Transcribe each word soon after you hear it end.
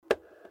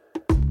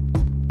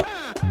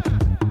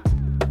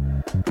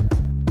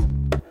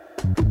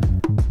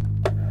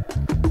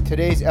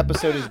Today's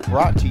episode is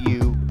brought to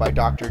you by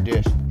Dr.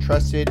 Dish,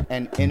 trusted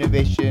and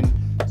innovation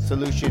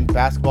solution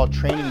basketball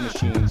training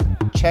machines.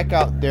 Check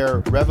out their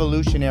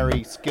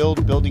revolutionary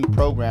skilled building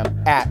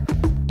program at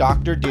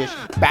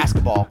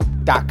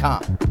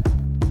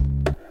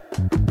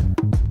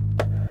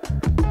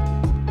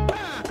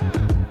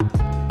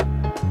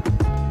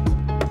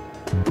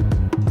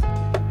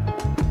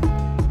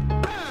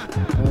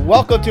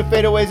Welcome to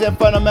Fadeaways and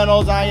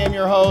Fundamentals. I am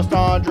your host,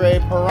 Andre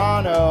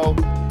Pirano.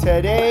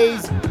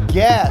 Today's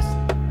guest,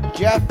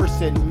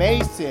 Jefferson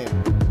Mason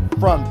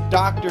from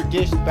Dr.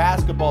 Dish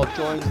Basketball,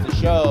 joins the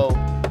show.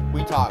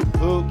 We talk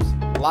hoops,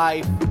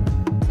 life.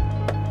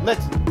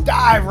 Let's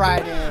dive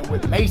right in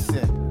with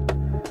Mason.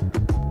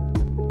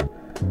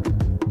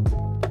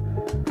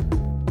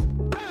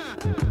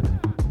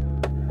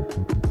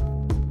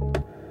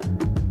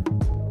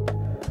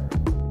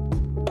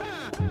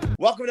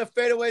 Welcome to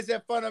Fadeaways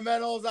and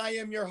Fundamentals. I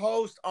am your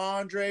host,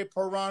 Andre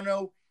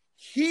Pirano,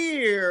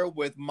 here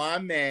with my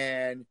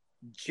man,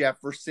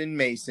 Jefferson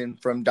Mason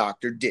from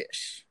Dr.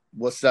 Dish.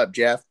 What's up,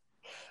 Jeff?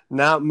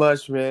 Not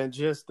much, man.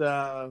 Just,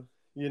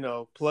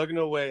 plugging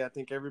away. I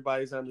think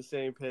everybody's on the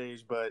same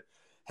page, but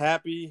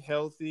happy,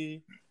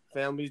 healthy,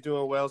 family's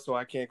doing well, so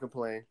I can't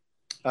complain.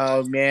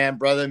 Oh, man,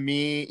 brother,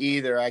 me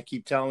either. I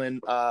keep telling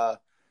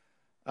not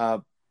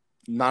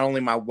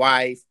only my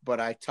wife, but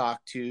I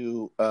talked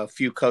to a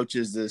few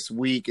coaches this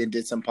week and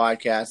did some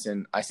podcasts,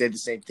 and I said the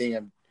same thing.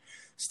 I'm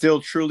still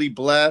truly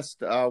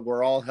blessed.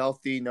 We're all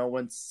healthy. No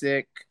one's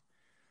sick.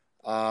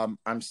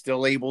 I'm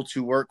still able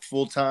to work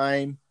full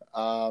time,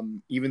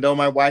 even though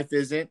my wife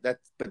isn't. But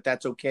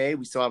that's okay.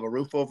 We still have a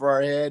roof over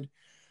our head.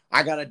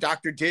 I got a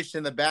Dr. Dish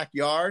in the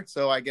backyard,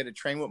 so I get to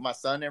train with my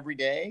son every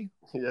day.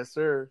 Yes,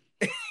 sir.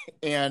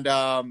 And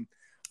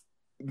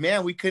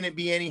man, we couldn't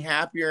be any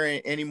happier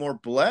and any more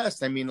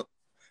blessed. I mean,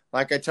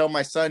 like I tell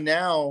my son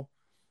now,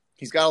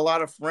 he's got a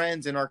lot of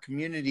friends in our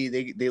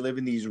community. They live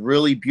in these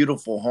really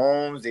beautiful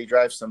homes. They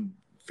drive some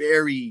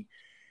very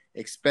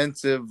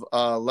expensive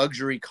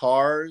luxury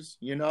cars,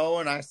 and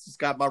I just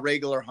got my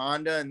regular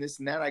Honda and this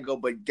and that. I go,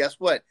 but guess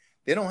what?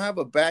 They don't have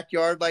a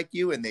backyard like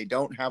you, and they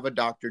don't have a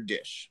Dr.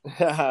 Dish.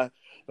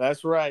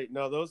 That's right.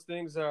 No, those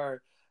things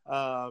are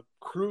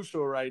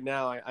crucial right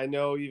now. I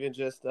know even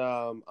just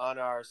on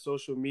our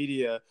social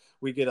media,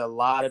 we get a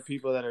lot of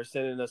people that are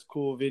sending us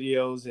cool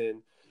videos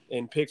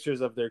and pictures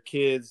of their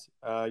kids,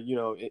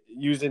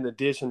 using the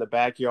dish in the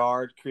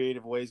backyard,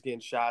 creative ways, getting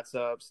shots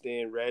up,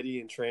 staying ready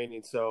and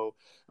training. So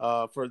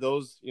for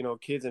those,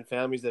 kids and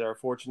families that are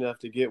fortunate enough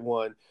to get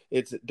one,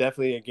 it's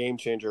definitely a game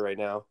changer right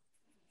now.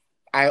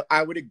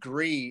 I would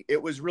agree.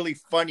 It was really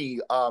funny.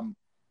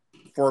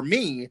 For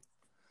me,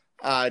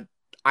 I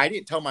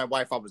didn't tell my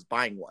wife I was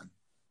buying one.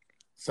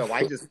 So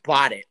I just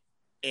bought it.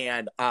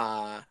 And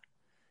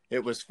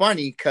it was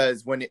funny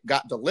because when it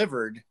got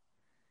delivered,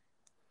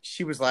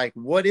 she was like,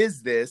 "What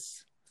is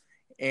this?"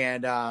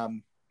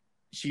 And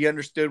she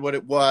understood what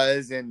it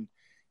was. And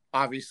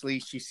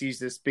obviously she sees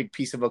this big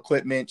piece of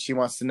equipment. She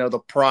wants to know the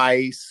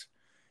price.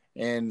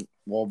 And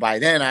well, by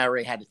then I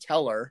already had to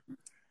tell her.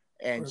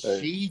 And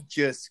she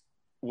just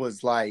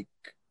was like,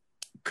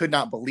 could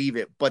not believe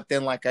it. But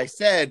then, like I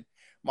said,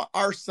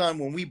 our son,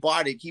 when we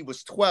bought it, he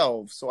was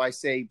 12. So I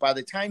say, by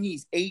the time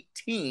he's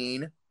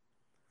 18,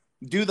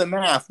 do the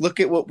math. Look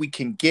at what we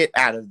can get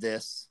out of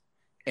this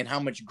and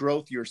how much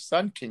growth your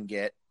son can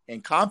get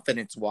and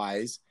confidence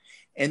wise.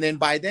 And then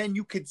by then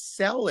you could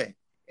sell it,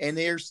 and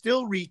they're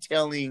still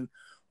retailing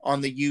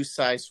on the used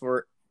size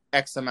for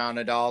X amount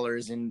of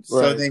dollars. And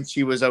so then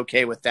she was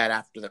okay with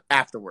that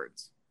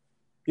afterwards.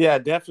 Yeah,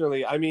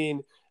 definitely. I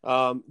mean,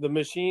 the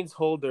machines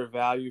hold their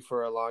value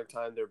for a long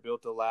time. They're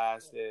built to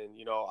last. And,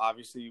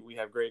 obviously we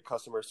have great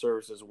customer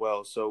service as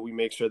well. So we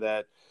make sure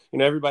that,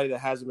 everybody that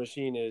has a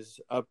machine is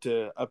up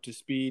to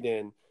speed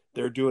and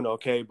they're doing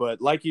okay.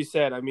 But like you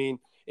said, I mean,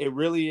 it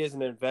really is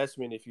an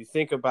investment. If you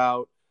think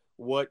about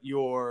what you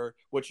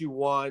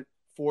want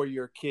for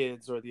your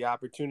kids or the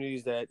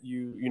opportunities that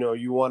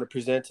you want to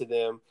present to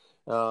them,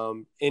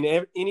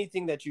 in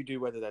anything that you do,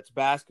 whether that's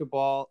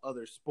basketball,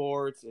 other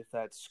sports, if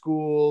that's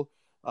school,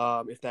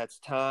 if that's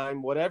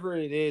time, whatever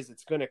it is,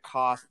 it's going to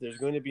cost. There's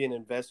going to be an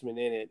investment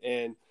in it.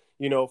 And,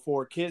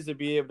 for kids to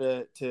be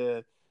able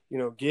to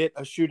get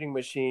a shooting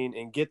machine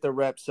and get the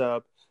reps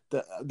up,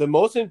 the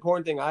most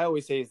important thing I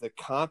always say is the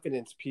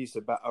confidence piece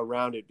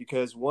around it,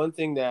 because one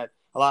thing that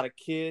a lot of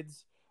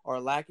kids are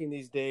lacking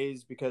these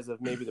days because of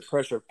maybe the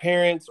pressure of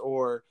parents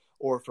or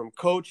from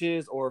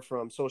coaches or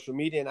from social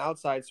media and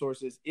outside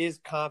sources is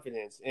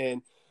confidence.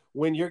 And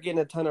when you're getting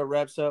a ton of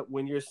reps up,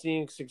 when you're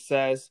seeing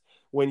success,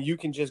 when you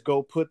can just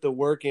go put the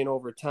work in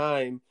over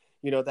time,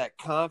 that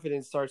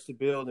confidence starts to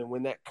build. And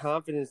when that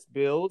confidence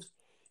builds,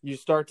 you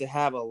start to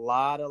have a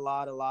lot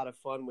of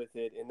fun with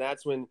it. And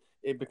that's when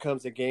it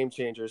becomes a game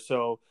changer.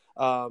 So,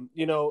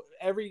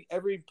 every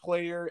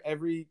player,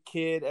 every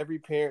kid, every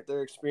parent,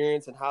 their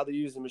experience and how they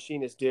use the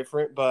machine is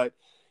different. But,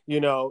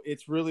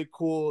 it's really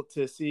cool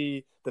to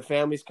see the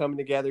families coming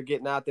together,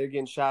 getting out there,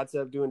 getting shots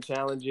up, doing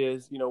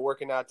challenges,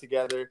 working out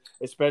together,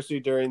 especially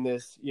during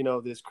this,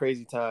 this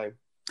crazy time.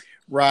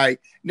 Right.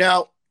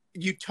 Now,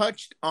 you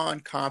touched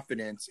on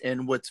confidence.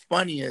 And what's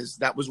funny is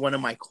that was one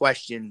of my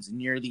questions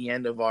near the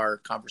end of our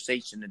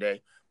conversation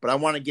today. But I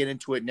want to get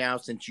into it now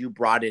since you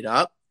brought it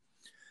up.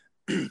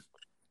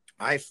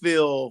 I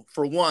feel,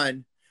 for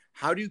one,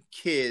 how do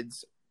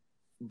kids,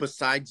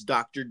 besides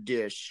Dr.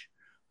 Dish,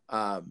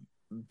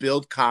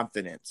 build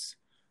confidence?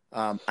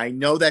 I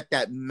know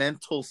that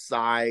mental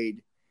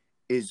side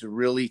is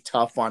really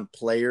tough on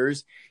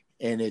players,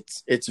 and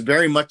it's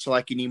very much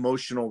like an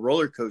emotional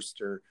roller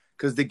coaster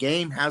because the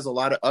game has a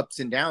lot of ups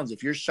and downs.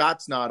 If your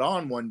shot's not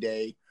on one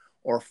day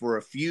or for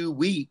a few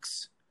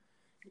weeks,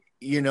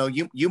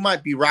 you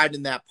might be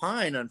riding that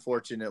pine,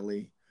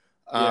 unfortunately.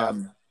 Yeah.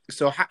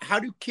 So how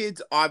do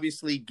kids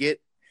obviously get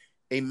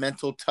a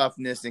mental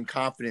toughness and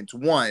confidence?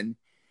 One,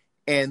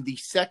 and the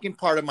second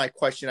part of my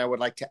question I would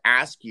like to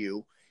ask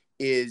you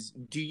is,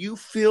 do you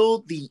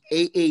feel the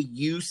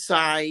AAU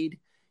side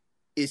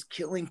is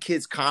killing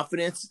kids'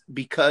 confidence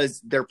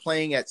because they're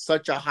playing at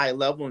such a high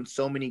level in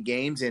so many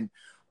games? And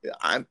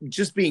I'm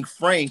just being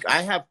frank,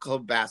 I have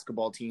club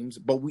basketball teams,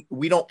 but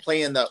we don't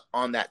play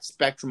on that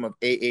spectrum of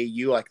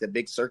AAU like the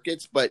big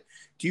circuits. But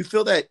do you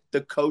feel that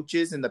the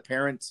coaches and the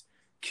parents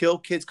kill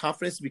kids'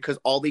 confidence because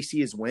all they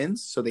see is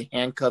wins? So they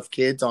handcuff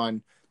kids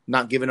on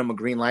not giving them a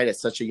green light at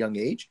such a young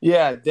age?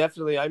 Yeah,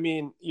 definitely. I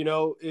mean,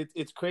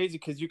 it's crazy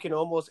because you can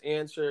almost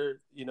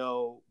answer,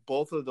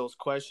 both of those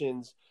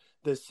questions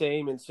the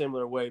same and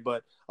similar way.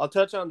 But I'll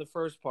touch on the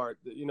first part.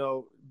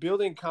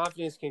 Building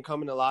confidence can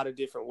come in a lot of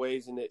different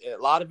ways, and a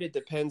lot of it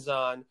depends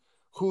on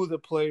who the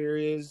player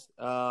is,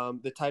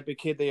 the type of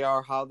kid they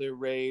are, how they're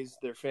raised,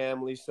 their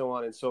family, so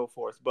on and so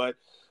forth. But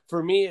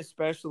for me,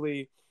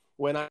 especially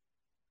when I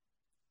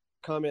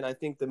come in, I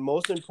think the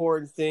most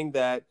important thing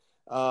that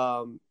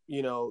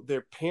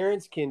their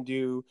parents can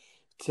do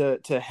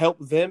to help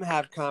them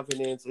have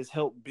confidence is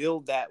help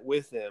build that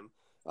with them.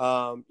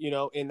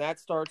 And that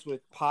starts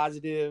with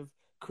positive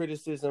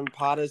criticism,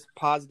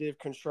 positive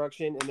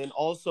construction, and then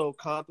also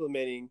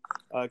complimenting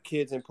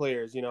kids and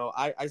players.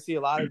 I see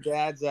a lot of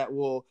dads that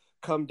will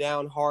come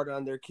down hard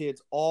on their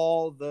kids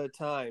all the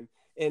time,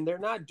 and they're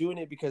not doing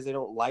it because they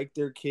don't like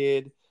their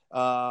kid,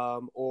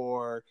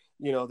 or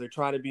they're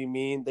trying to be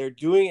mean. They're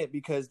doing it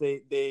because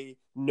they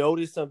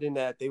notice something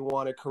that they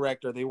want to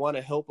correct, or they want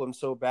to help them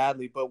so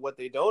badly. But what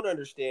they don't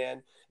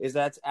understand is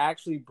that's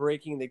actually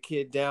breaking the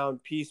kid down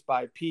piece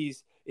by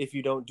piece if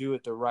you don't do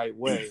it the right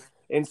way.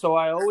 And so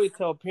I always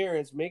tell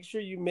parents, make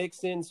sure you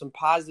mix in some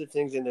positive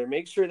things in there.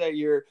 Make sure that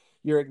you're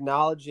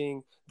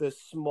acknowledging the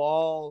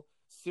small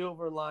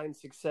silver line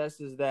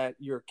successes that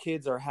your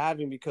kids are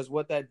having, because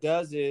what that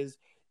does is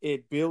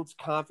it builds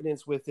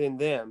confidence within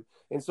them.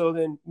 And so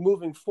then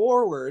moving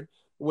forward,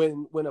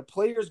 when a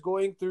player's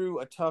going through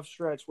a tough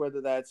stretch, whether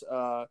that's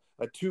a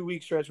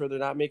 2-week stretch where they're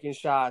not making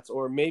shots,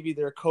 or maybe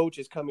their coach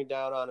is coming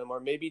down on them,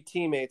 or maybe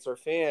teammates or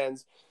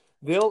fans,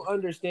 they'll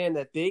understand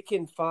that they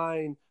can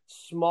find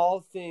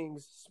small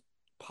things,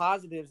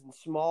 positives and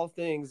small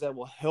things that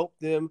will help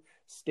them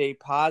stay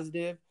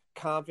positive,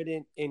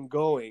 confident, and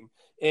going.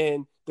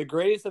 And the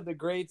greatest of the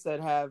greats that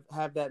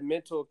have that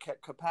mental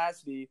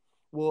capacity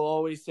will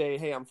always say,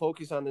 hey, I'm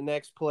focused on the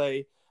next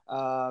play.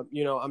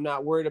 I'm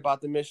not worried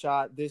about the missed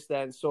shot, this,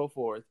 that, and so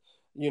forth,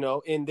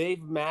 and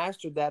they've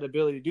mastered that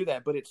ability to do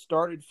that, but it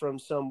started from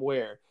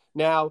somewhere.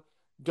 Now,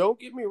 don't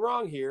get me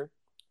wrong here.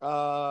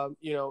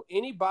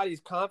 Anybody's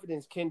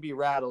confidence can be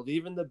rattled,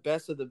 even the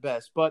best of the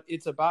best, but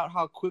it's about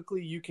how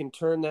quickly you can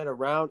turn that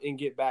around and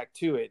get back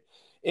to it.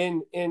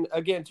 And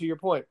again, to your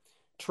point,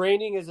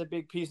 training is a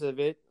big piece of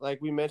it, like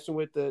we mentioned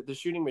with the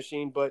shooting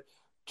machine, but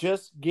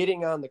just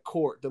getting on the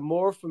court, the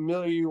more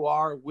familiar you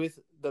are with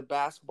the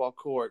basketball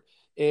court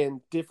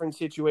in different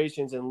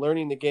situations and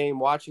learning the game,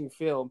 watching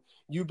film,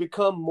 you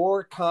become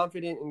more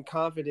confident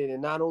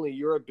in not only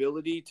your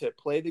ability to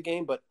play the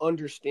game, but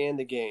understand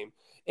the game.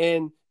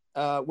 And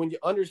when you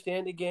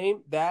understand the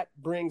game, that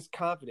brings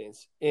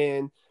confidence.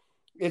 And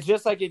it's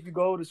just like if you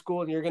go to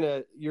school and you're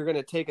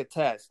gonna take a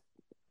test.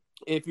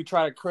 If you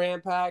try to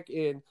cram pack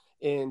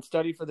and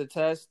study for the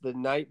test the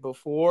night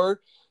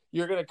before,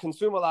 you're going to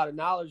consume a lot of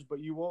knowledge, but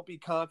you won't be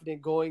confident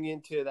going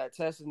into that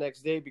test the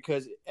next day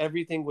because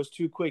everything was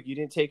too quick. You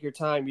didn't take your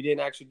time. You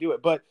didn't actually do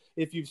it. But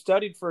if you've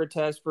studied for a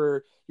test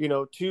for,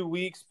 2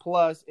 weeks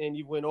plus, and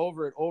you went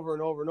over it over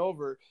and over and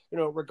over,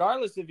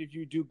 regardless of if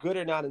you do good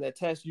or not in that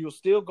test, you'll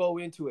still go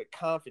into it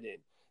confident.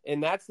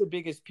 And that's the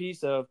biggest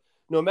piece of,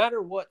 no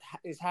matter what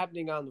is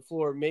happening on the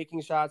floor,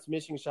 making shots,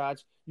 missing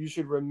shots, you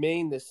should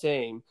remain the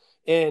same.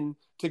 And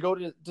to go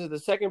to the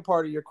second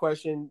part of your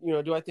question,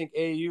 do I think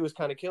AAU is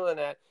kind of killing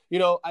that?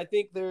 I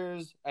think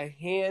there's a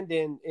hand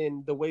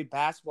in the way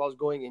basketball is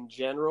going in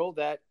general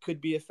that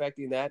could be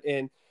affecting that.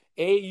 And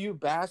AAU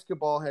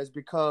basketball has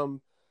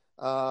become,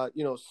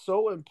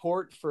 so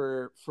important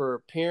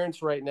for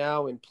parents right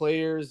now, and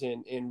players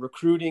and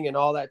recruiting and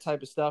all that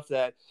type of stuff,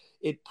 that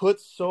it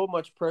puts so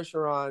much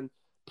pressure on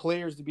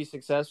players to be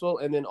successful,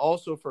 and then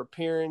also for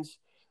parents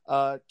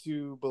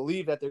to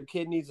believe that their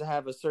kid needs to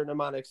have a certain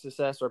amount of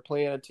success or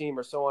play on a team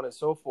or so on and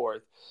so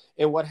forth.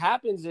 And what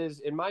happens is,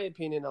 in my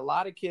opinion, a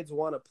lot of kids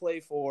want to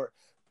play for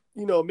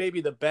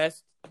maybe the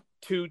best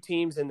two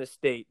teams in the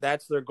state.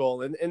 That's their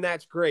goal. And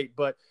that's great.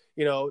 But,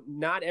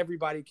 not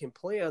everybody can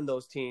play on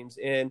those teams.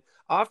 And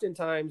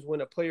oftentimes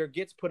when a player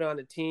gets put on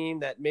a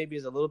team that maybe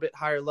is a little bit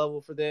higher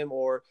level for them,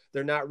 or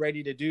they're not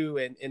ready to do,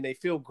 and they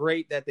feel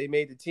great that they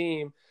made the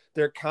team,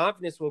 their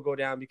confidence will go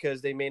down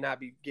because they may not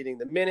be getting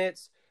the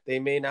minutes. They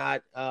may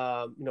not,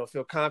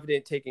 feel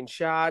confident taking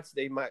shots.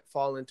 They might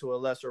fall into a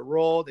lesser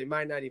role. They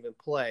might not even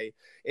play.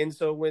 And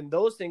so when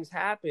those things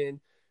happen,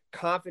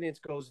 confidence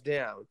goes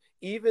down.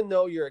 Even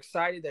though you're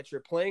excited that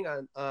you're playing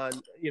on a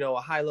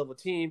high level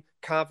team,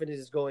 confidence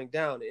is going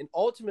down. And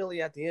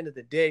ultimately, at the end of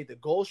the day, the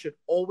goal should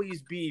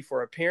always be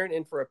for a parent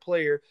and for a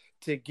player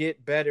to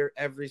get better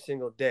every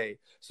single day.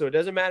 So it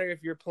doesn't matter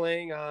if you're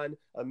playing on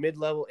a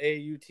mid-level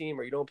AAU team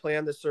or you don't play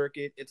on the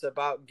circuit. It's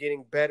about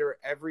getting better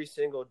every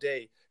single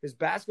day, because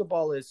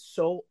basketball is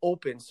so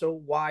open, so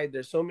wide.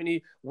 There's so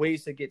many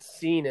ways to get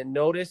seen and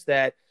noticed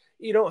that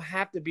you don't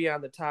have to be on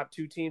the top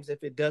two teams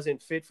if it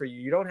doesn't fit for you.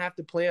 You don't have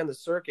to play on the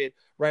circuit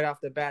right off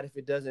the bat if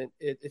it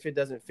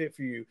doesn't fit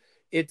for you.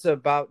 It's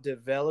about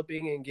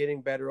developing and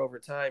getting better over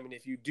time. And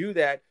if you do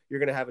that,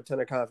 you're going to have a ton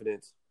of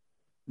confidence.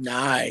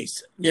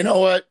 Nice. You know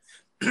what?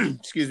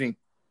 Excuse me.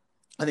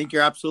 I think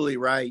you're absolutely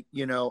right.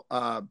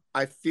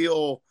 I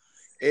feel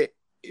it.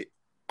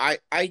 I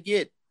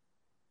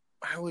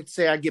would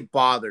say I get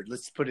bothered.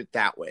 Let's put it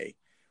that way.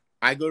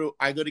 I go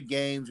to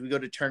games, we go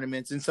to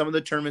tournaments, and some of the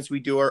tournaments we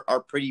do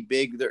are pretty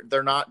big.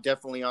 They're not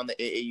definitely on the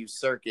AAU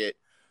circuit.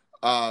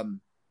 But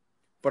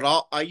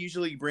I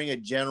usually bring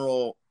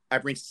I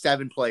bring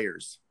 7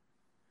 players.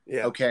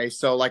 Yeah. Okay.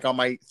 So like on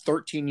my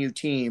 13U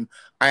team,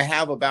 I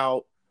have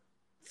about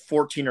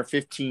 14 or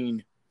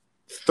 15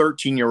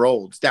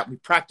 13-year-olds that we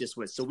practice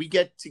with. So we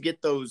get to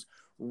get those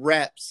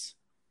reps,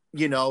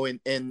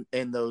 in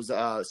those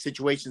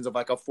situations of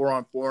like a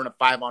 4-on-4 and a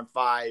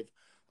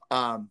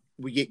 5-on-5.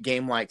 We get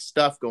game-like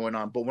stuff going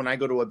on. But when I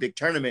go to a big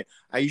tournament,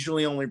 I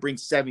usually only bring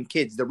 7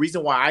 kids. The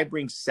reason why I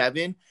bring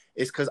 7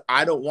 is because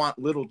I don't want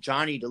little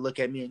Johnny to look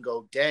at me and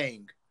go,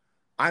 dang,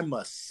 I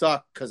must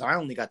suck because I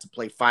only got to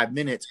play 5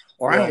 minutes,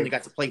 or Right. I only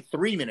got to play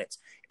 3 minutes.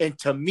 And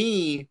to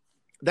me,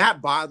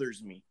 that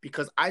bothers me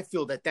because I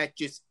feel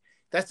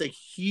that's a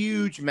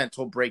huge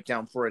mental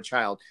breakdown for a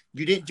child.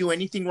 You didn't do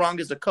anything wrong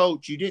as a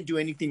coach. You didn't do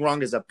anything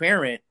wrong as a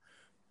parent.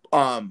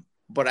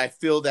 But I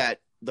feel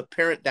that the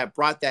parent that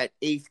brought that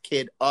 8th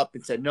kid up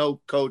and said,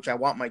 no, coach, I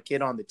want my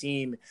kid on the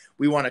team.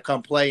 We want to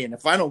come play. And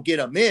if I don't get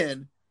them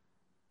in,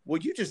 well,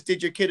 you just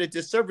did your kid a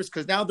disservice,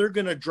 because now they're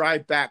going to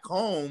drive back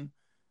home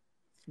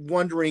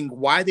wondering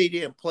why they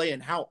didn't play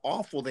and how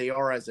awful they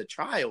are as a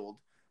child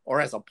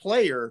or as a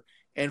player.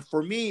 And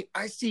for me,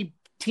 I see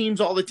teams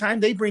all the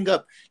time. They bring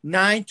up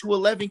 9 to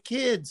 11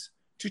 kids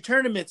to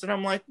tournaments. And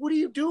I'm like, what are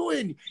you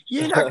doing?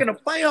 You're not going to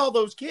play all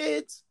those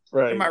kids.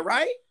 Right. Am I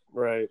right?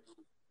 Right.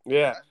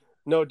 Yeah.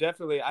 No,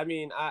 definitely. I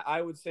mean,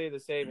 I would say the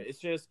same.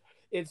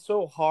 It's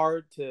so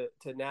hard to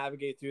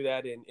navigate through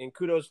that, and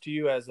kudos to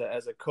you as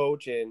a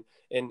coach and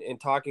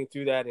talking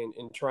through that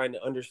and trying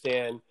to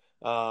understand,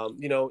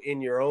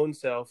 in your own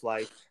self,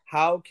 like,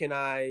 how can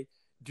I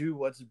do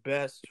what's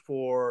best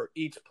for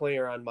each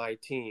player on my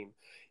team?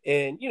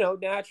 And,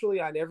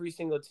 naturally on every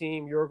single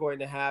team, you're going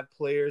to have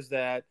players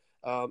that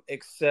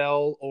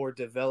excel or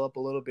develop a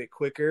little bit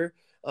quicker.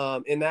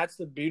 And that's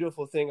the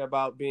beautiful thing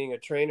about being a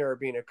trainer or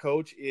being a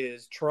coach,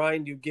 is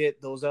trying to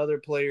get those other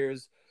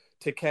players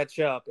to catch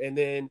up. And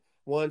then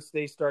once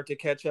they start to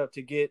catch up,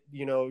 to get,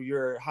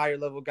 your higher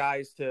level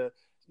guys to,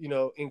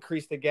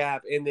 increase the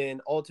gap. And then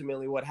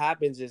ultimately what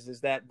happens is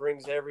that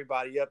brings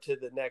everybody up to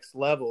the next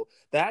level.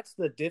 That's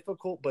the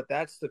difficult, but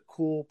that's the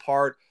cool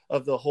part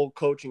of the whole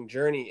coaching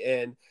journey.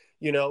 And,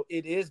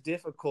 it is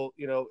difficult,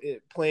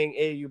 playing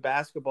AAU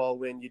basketball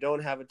when you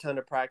don't have a ton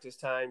of practice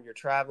time, you're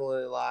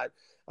traveling a lot.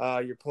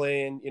 You're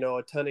playing,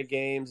 a ton of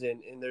games,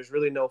 and there's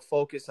really no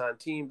focus on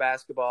team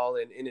basketball.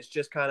 And it's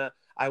just kind of,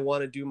 I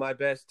want to do my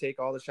best, take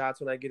all the shots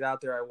when I get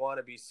out there. I want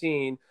to be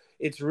seen.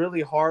 It's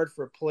really hard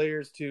for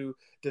players to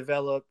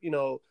develop,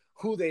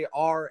 who they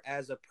are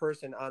as a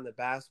person on the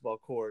basketball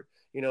court.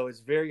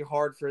 It's very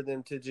hard for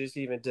them to just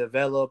even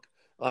develop,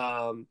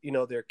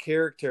 their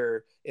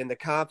character and the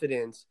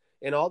confidence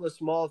and all the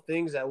small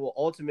things that will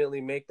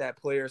ultimately make that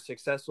player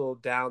successful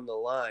down the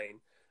line.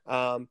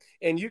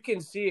 And you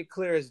can see it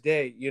clear as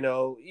day,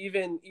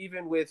 even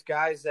with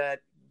guys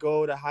that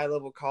go to high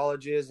level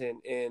colleges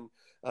and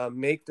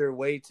make their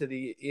way to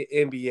the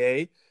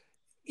NBA.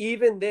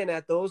 Even then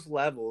at those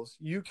levels,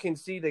 you can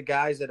see the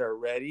guys that are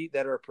ready,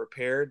 that are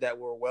prepared, that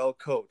were well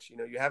coached.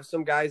 You have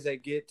some guys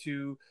that get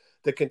to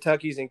the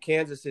Kentuckys and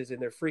Kansases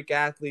and they're freak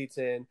athletes,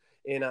 and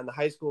on the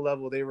high school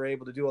level, they were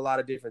able to do a lot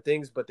of different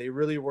things, but they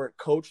really weren't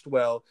coached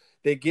well.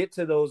 They get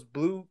to those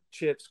blue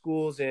chip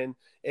schools and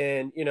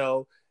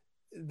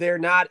they're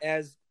not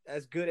as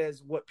good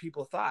as what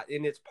people thought.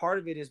 And it's part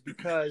of it is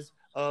because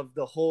of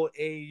the whole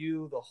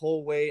AU, the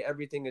whole way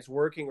everything is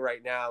working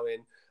right now.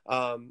 And,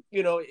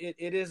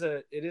 it is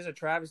a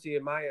travesty,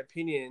 in my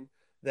opinion,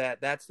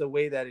 that's the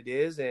way that it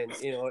is. And,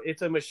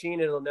 it's a machine.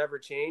 It'll never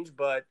change,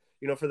 but,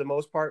 for the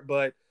most part,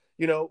 but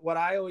what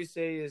I always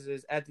say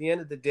is at the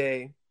end of the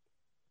day,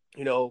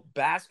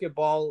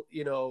 basketball,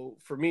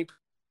 for me,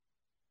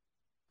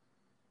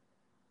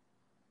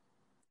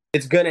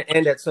 it's going to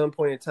end at some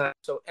point in time.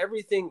 So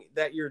everything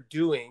that you're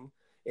doing,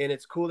 and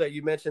it's cool that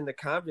you mentioned the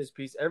confidence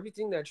piece,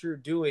 everything that you're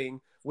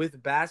doing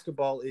with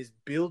basketball is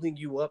building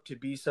you up to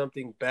be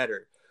something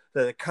better.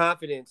 The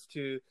confidence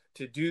to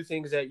do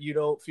things that you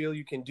don't feel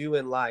you can do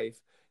in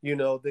life,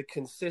 the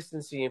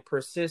consistency and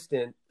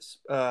persistence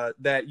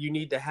that you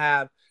need to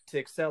have to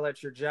excel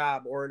at your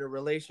job or in a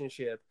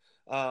relationship,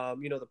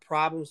 the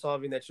problem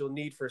solving that you'll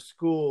need for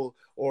school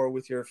or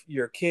with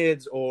your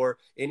kids or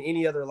in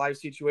any other life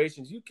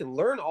situations. You can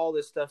learn all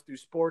this stuff through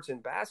sports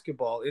and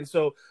basketball. And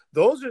so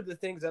those are the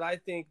things that I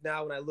think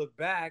now when I look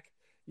back,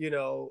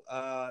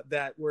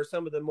 that were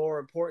some of the more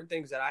important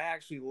things that I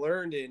actually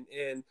learned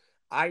and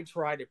I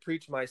try to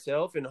preach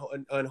myself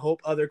and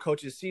hope other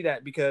coaches see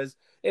that, because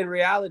in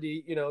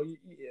reality,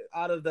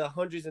 out of the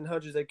hundreds and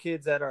hundreds of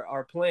kids that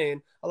are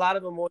playing, a lot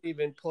of them won't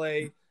even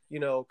play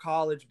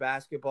college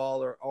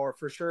basketball or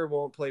for sure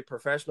won't play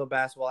professional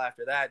basketball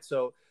after that.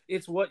 So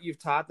it's what you've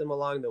taught them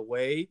along the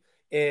way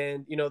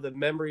and, the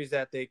memories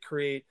that they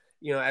create,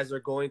 as they're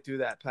going through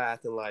that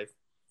path in life.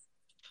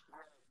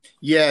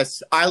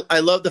 Yes. I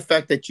love the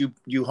fact that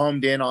you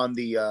homed in on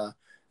the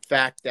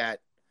fact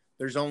that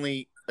there's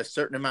only a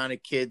certain amount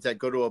of kids that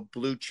go to a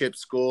blue chip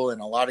school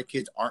and a lot of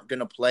kids aren't going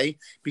to play,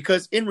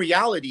 because in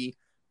reality,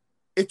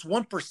 it's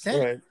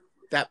 1% Right.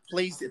 that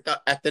plays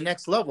at the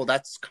next level.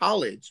 That's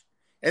college.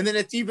 And then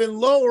it's even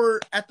lower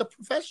at the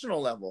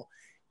professional level.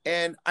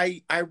 And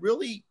I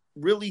really,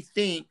 really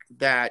think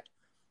that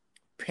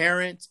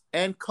parents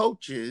and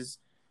coaches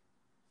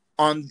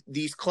on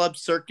these club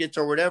circuits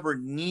or whatever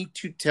need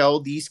to tell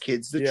these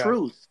kids the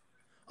truth.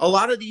 A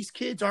lot of these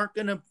kids aren't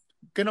going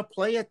to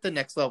play at the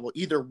next level.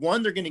 Either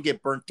one, they're going to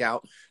get burnt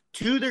out.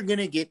 Two, they're going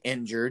to get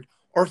injured.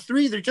 Or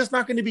three, they're just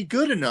not going to be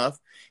good enough.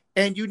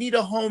 And you need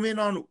to home in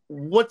on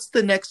what's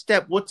the next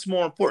step. What's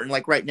more important?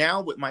 Like right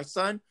now with my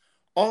son,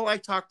 all I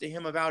talk to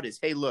him about is,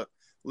 hey, look,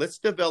 let's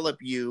develop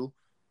you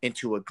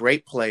into a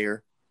great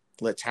player.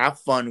 Let's have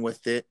fun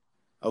with it.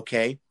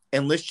 Okay.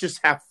 And let's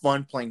just have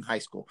fun playing high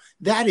school.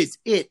 That is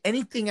it.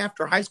 Anything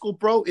after high school,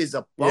 bro, is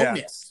a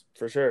bonus. Yeah,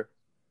 for sure.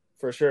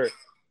 For sure.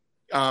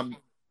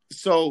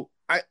 So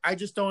I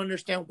just don't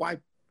understand why.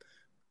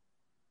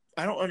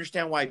 I don't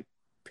understand why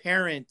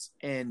parents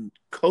and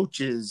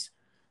coaches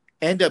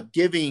end up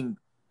giving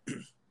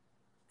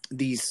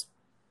these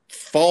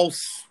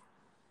false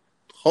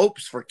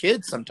hopes for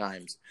kids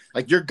sometimes.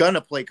 Like, you're going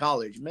to play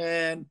college,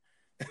 man.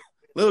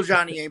 Little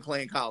Johnny ain't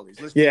playing college.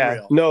 Let's be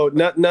real. No,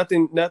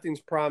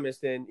 nothing's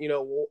promised. And,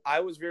 I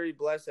was very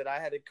blessed that I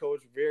had a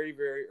coach very,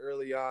 very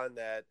early on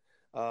that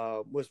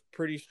was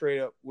pretty straight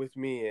up with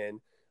me. And,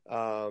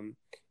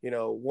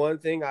 one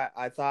thing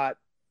I thought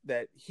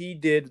that he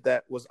did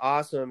that was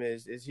awesome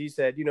is he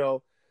said,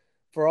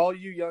 for all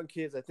you young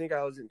kids, I think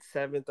I was in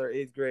 7th or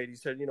 8th grade. He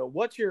said,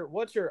 what's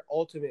your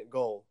ultimate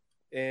goal?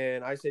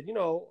 And I said,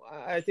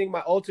 I think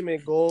my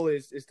ultimate goal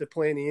is to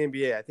play in the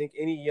NBA. I think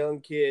any young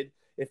kid,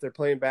 if they're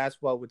playing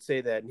basketball, would say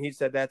that. And he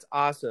said, that's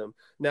awesome.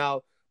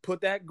 Now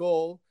put that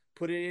goal,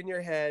 put it in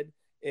your head,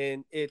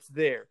 and it's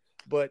there.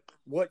 But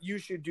what you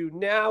should do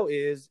now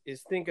is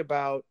think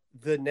about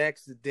the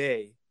next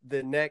day,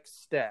 the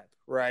next step,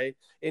 right?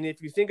 And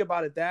if you think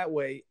about it that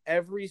way,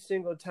 every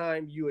single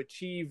time you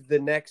achieve the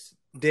next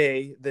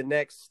day, the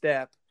next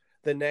step,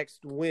 the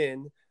next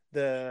win,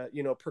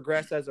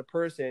 progress as a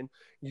person,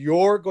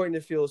 you're going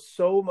to feel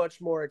so much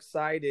more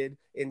excited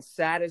and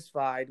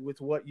satisfied with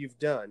what you've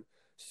done.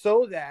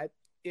 So that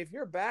if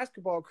your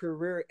basketball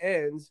career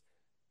ends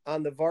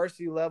on the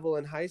varsity level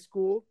in high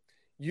school,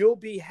 you'll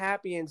be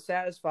happy and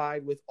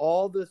satisfied with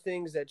all the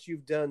things that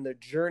you've done, the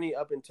journey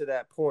up into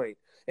that point.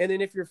 And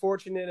then if you're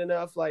fortunate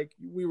enough, like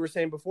we were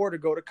saying before, to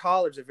go to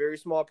college, a very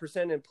small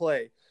percent and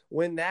play,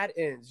 when that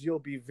ends, you'll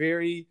be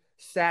very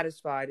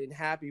satisfied and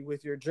happy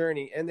with your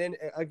journey. And then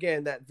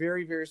again, that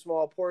very, very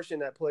small portion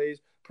that plays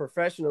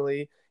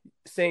professionally,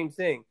 same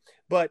thing.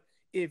 But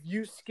if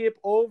you skip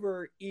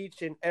over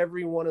each and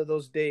every one of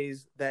those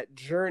days, that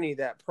journey,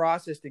 that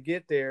process to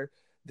get there,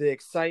 the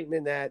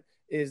excitement that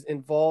is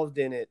involved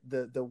in it,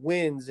 the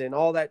wins and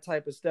all that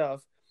type of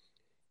stuff,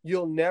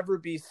 you'll never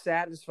be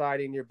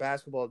satisfied in your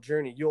basketball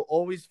journey. You'll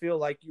always feel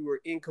like you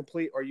were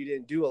incomplete or you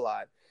didn't do a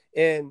lot.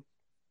 And,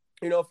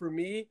 for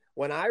me,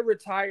 when I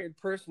retired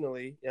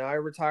personally, I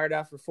retired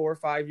after 4 or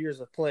 5 years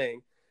of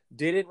playing,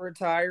 didn't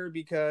retire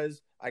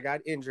because I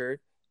got injured,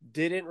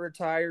 didn't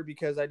retire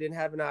because I didn't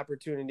have an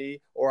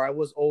opportunity or I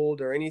was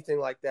old or anything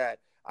like that.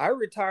 I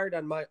retired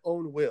on my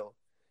own will.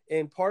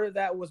 And part of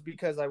that was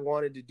because I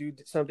wanted to do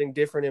something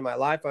different in my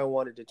life. I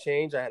wanted to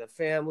change. I had a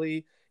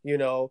family,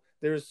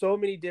 there's so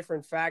many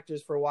different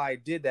factors for why I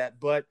did that,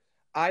 but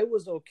I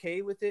was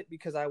okay with it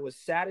because I was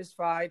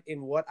satisfied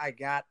in what I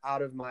got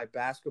out of my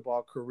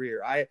basketball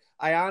career. I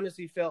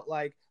honestly felt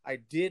like I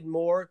did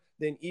more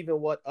than even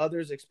what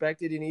others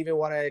expected and even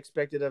what I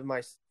expected of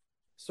myself.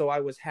 So I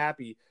was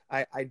happy.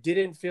 I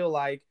didn't feel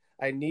like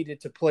I needed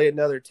to play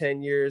another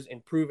 10 years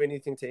and prove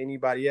anything to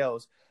anybody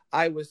else.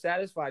 I was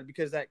satisfied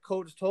because that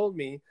coach told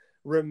me,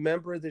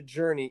 remember the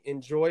journey,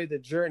 enjoy the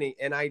journey.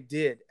 And I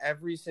did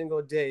every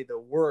single day, the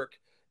work,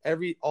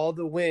 all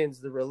the wins,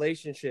 the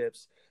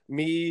relationships,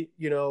 me,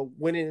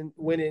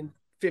 winning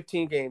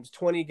 15 games,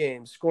 20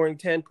 games, scoring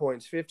 10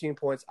 points, 15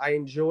 points. I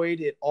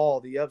enjoyed it all,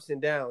 the ups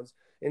and downs.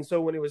 And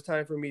so when it was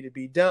time for me to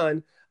be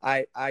done,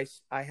 I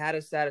had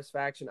a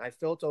satisfaction. I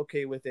felt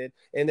okay with it.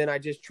 And then I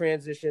just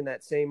transitioned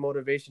that same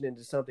motivation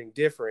into something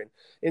different.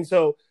 And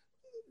so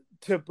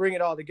to bring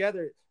it all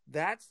together,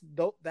 that's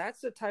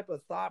the type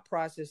of thought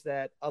process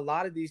that a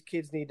lot of these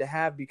kids need to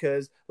have,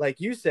 because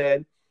like you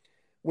said,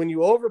 when you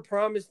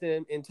overpromise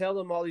them and tell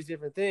them all these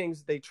different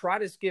things, they try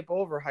to skip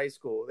over high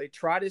school. They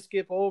try to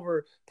skip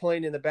over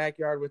playing in the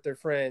backyard with their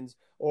friends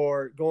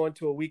or going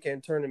to a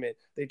weekend tournament.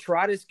 They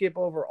try to skip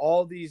over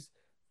all these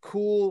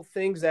cool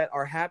things that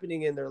are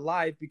happening in their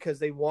life because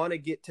they want to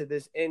get to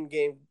this end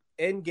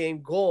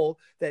game goal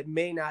that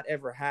may not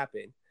ever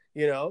happen,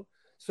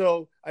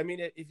 So, I mean,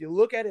 if you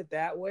look at it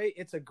that way,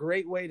 it's a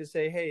great way to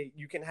say, hey,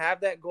 you can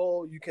have that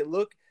goal. You can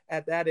look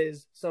at that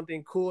as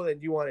something cool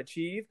that you want to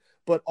achieve,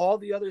 but all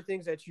the other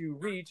things that you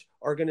reach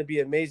are going to be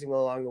amazing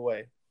along the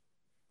way.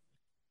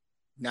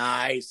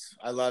 Nice.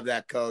 I love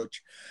that,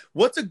 Coach.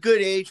 What's a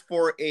good age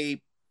for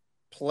a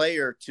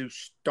player to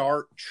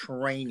start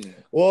training?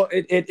 Well,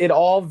 it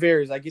all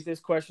varies. I get this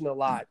question a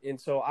lot. And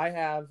so I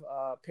have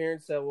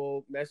parents that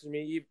will message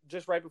me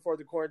just right before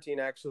the quarantine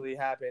actually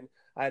happened.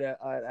 I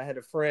had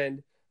a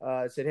friend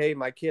said, hey,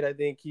 my kid, I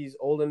think he's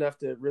old enough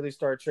to really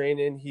start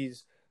training.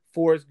 He's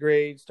fourth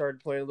grade,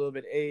 started playing a little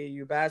bit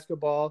AAU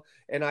basketball.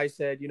 And I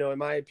said, in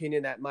my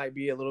opinion, that might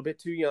be a little bit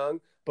too young,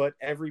 but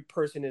every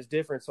person is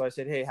different. So I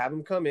said, hey, have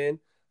him come in.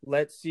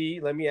 Let's see.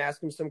 Let me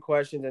ask him some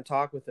questions and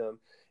talk with him.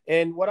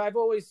 And what I've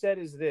always said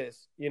is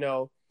this,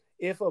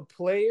 if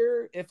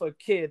a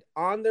kid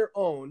on their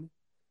own,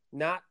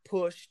 not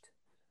pushed,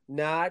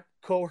 not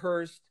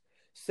coerced,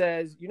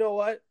 says, you know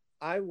what,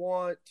 I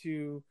want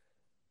to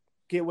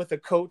get with a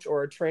coach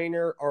or a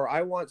trainer, or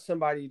I want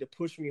somebody to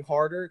push me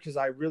harder because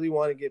I really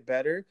want to get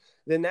better,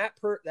 then that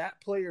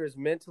player is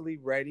mentally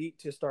ready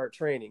to start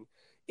training.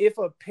 If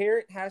a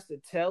parent has to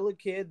tell a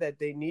kid that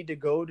they need to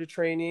go to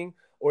training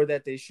or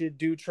that they should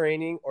do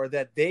training or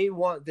that they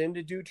want them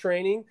to do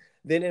training,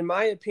 then in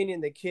my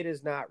opinion, the kid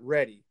is not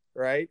ready,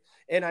 right?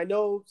 And I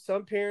know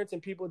some parents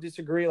and people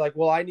disagree, like,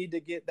 well, I need to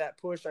get that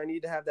push. I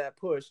need to have that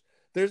push.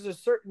 There's a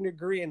certain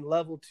degree and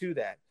level to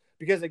that.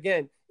 Because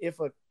again, if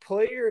a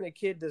player and a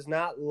kid does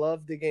not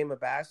love the game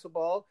of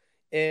basketball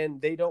and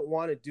they don't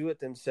want to do it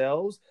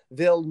themselves,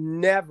 they'll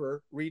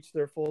never reach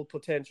their full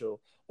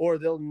potential, or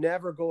they'll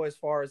never go as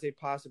far as they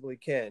possibly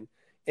can.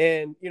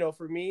 And,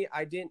 for me,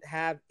 I didn't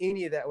have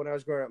any of that when I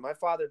was growing up. My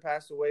father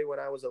passed away when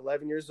I was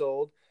 11 years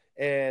old,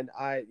 and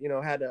I,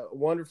 had a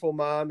wonderful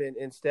mom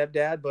and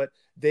stepdad, but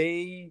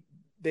they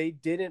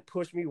didn't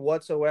push me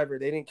whatsoever.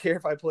 They didn't care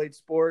if I played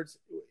sports,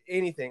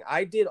 anything.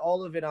 I did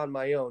all of it on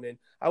my own. And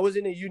I was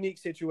in a unique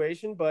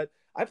situation, but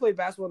I played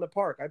basketball in the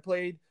park. I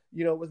played,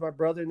 with my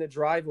brother in the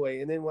driveway.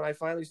 And then when I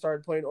finally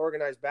started playing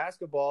organized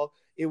basketball,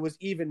 it was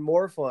even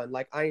more fun.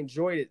 Like, I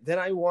enjoyed it. Then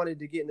I wanted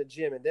to get in the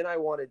gym, and then I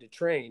wanted to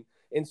train.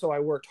 And so I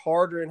worked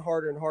harder and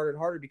harder and harder and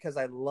harder because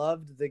I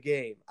loved the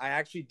game. I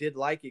actually did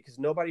like it because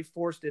nobody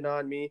forced it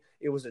on me.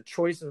 It was a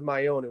choice of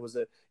my own. It was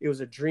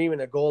a dream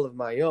and a goal of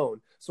my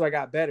own. So I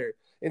got better.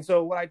 And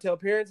so what I tell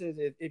parents is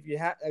if you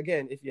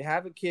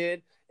have a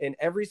kid and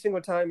every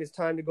single time it's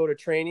time to go to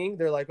training,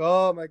 they're like,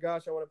 oh my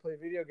gosh, I want to play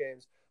video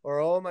games, or,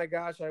 oh my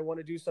gosh, I want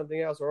to do something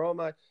else, or, oh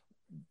my,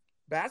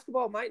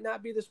 basketball might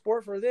not be the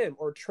sport for them,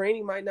 or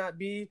training might not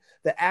be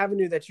the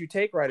avenue that you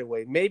take right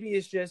away. Maybe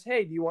it's just,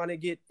 hey, do you want to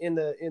get in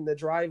the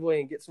driveway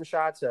and get some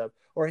shots up?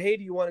 Or, hey,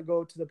 do you want to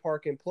go to the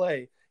park and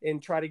play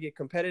and try to get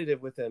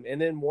competitive with them? And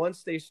then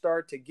once they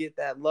start to get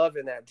that love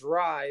and that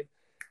drive,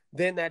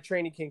 then that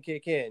training can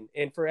kick in.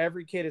 And for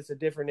every kid, it's a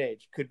different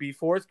age. Could be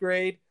fourth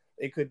grade.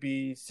 It could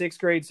be sixth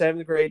grade,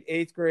 seventh grade,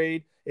 eighth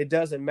grade. It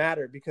doesn't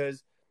matter,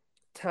 because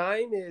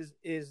time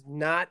is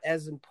not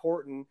as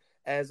important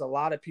as a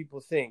lot of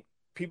people think.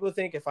 People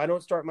think if I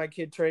don't start my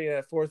kid training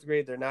at fourth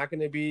grade, they're not going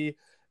to be,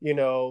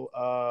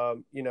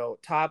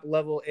 top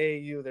level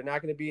AAU. They're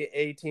not going to be an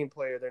A team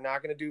player. They're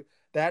not going to do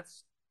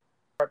that's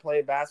start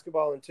playing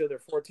basketball until they're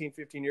 14,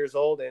 15 years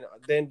old, and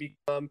then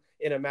become,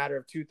 in a matter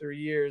of 2-3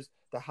 years,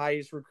 the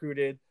highest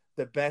recruited,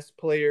 the best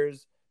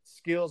players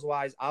skills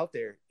wise out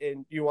there.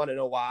 And you want to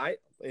know why?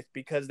 It's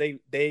because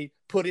they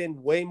put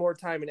in way more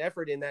time and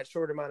effort in that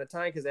short amount of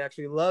time because they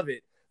actually love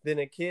it, than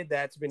a kid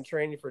that's been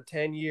training for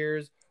 10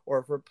 years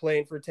or for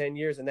playing for 10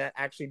 years and that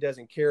actually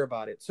doesn't care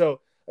about it. So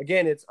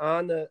again, it's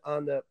on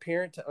the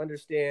parent to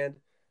understand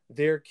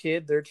their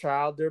kid, their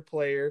child, their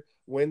player,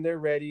 when they're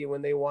ready,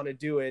 when they want to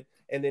do it.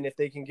 And then if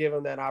they can give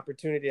them that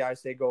opportunity, I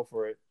say go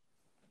for it.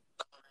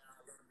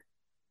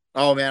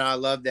 Oh man, I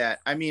love that.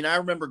 I mean, I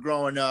remember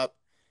growing up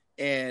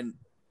and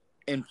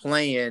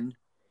playing,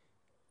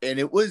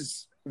 and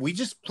we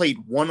just played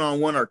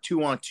 1-on-1 or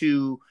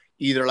 2-on-2,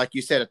 either like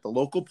you said at the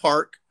local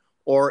park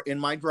or in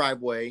my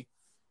driveway.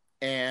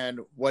 and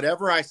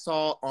whatever I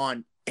saw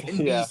on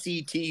Yeah.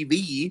 NBC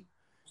TV,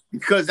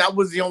 because that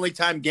was the only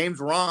time games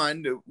were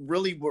on,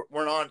 really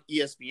weren't on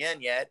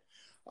ESPN yet.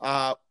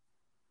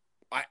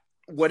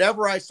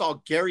 Whatever I saw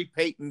Gary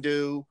Payton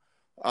do,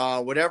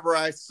 whatever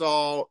I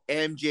saw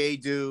MJ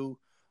do,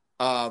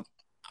 I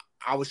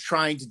was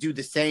trying to do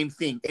the same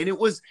thing. And it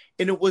was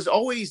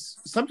always,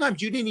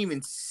 sometimes you didn't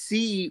even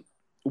see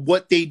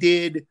what they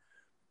did,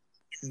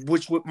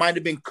 which might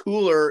have been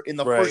cooler in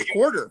the first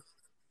quarter.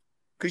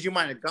 Because you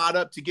might have got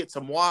up to get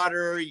some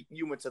water,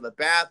 you went to the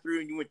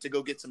bathroom, you went to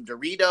go get some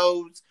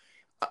Doritos.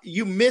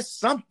 You missed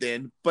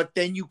something, but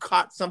then you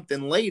caught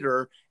something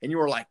later and you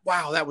were like,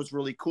 wow, that was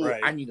really cool.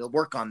 Right. I need to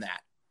work on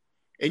that.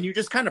 And you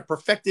just kind of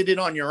perfected it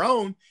on your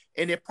own.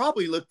 And it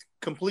probably looked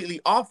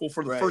completely awful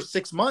for the first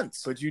 6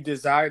 months. But you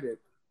desired it.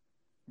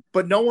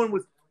 But no one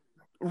was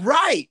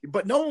right.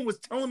 But no one was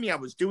telling me I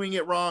was doing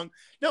it wrong.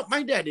 No,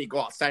 my dad didn't go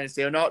outside and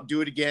say, oh, no,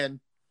 do it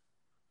again.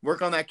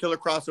 Work on that killer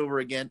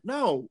crossover again.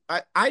 No,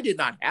 I did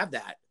not have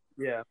that.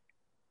 Yeah.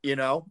 You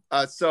know,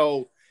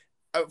 so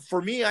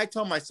for me, I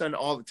tell my son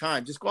all the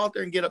time, just go out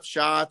there and get up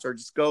shots or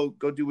just go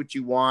do what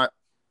you want.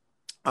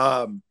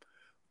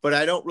 But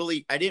I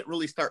didn't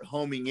really start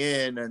homing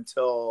in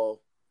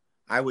until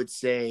I would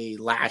say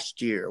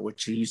last year,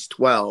 which he's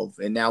 12.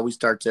 And now we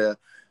start to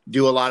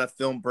do a lot of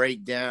film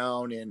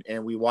breakdown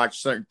and we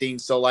watch certain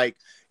things. So like,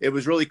 it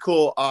was really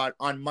cool.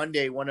 On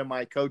Monday, one of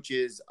my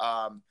coaches,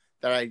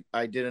 that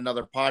I did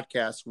another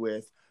podcast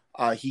with,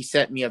 he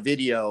sent me a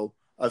video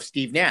of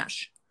Steve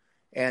Nash.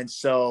 And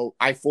so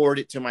I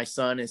forwarded it to my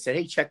son and said,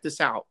 hey, check this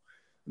out.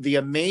 The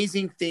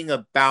amazing thing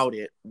about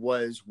it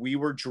was we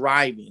were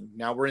driving.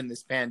 Now we're in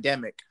this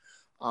pandemic.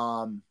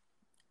 I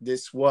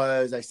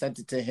sent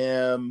it to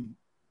him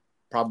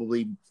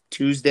probably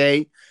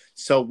Tuesday.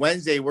 So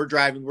Wednesday we're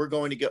driving. We're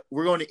going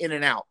to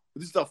In-N-Out.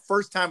 This is the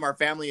first time our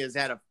family has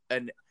had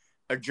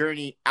a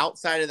journey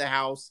outside of the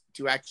house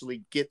to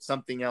actually get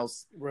something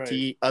else to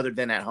eat other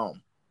than at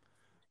home.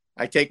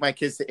 I take my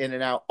kids to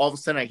In-N-Out. All of a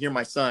sudden I hear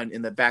my son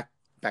in the back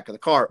of the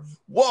car.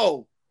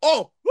 Whoa.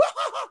 Oh,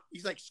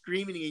 he's like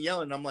screaming and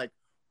yelling. I'm like,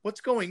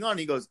 what's going on?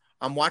 He goes,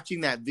 I'm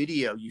watching that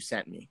video you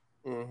sent me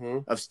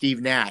of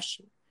Steve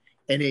Nash.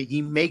 And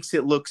he makes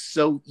it look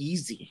so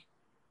easy.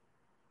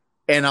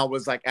 And I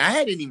was like, I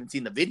hadn't even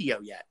seen the video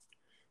yet.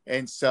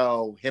 And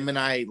so him and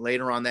I,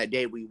 later on that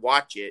day, we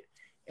watch it.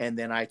 And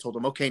then I told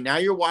him, okay, now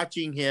you're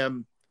watching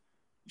him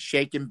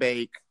shake and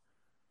bake.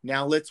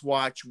 Now let's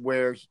watch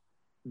where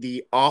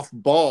the off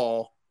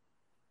ball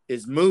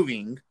is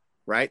moving,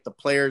 right? The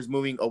player is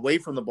moving away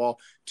from the ball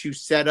to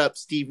set up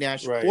Steve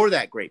Nash for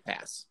that great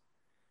pass.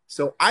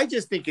 So I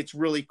just think it's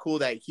really cool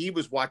that he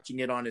was watching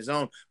it on his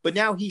own, but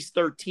now he's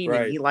 13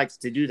 and he likes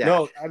to do that.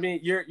 No, I mean,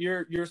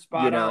 you're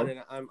spot on.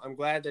 And I'm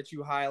glad that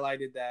you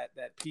highlighted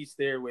that piece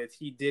there with,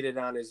 he did it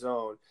on his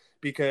own,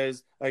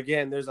 because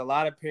again, there's a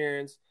lot of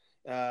parents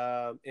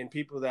and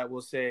people that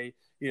will say,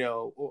 you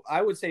know,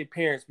 I would say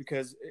parents,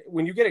 because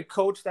when you get a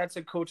coach, that's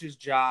a coach's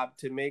job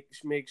to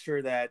make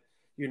sure that,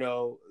 you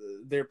know,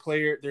 they're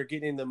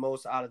getting the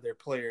most out of their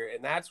player.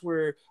 And that's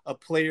where a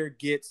player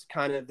gets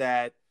kind of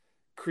that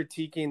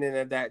critiquing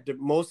and that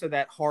most of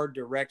that hard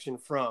direction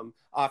from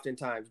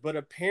oftentimes. But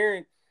a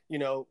parent, you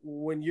know,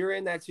 when you're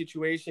in that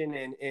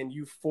situation and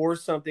you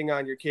force something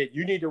on your kid,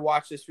 you need to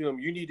watch this film,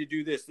 you need to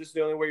do this is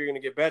the only way you're going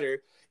to get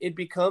better, it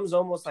becomes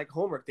almost like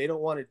homework. They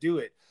don't want to do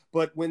it.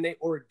 But when they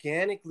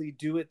organically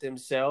do it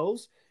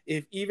themselves,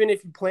 even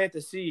if you plant the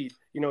seed,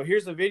 you know,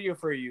 here's a video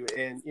for you,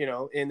 and you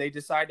know, and they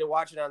decide to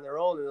watch it on their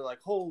own, and they're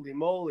like, holy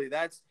moly,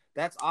 that's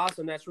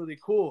awesome, that's really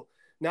cool.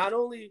 Not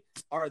only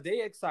are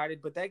they excited,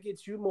 but that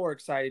gets you more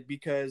excited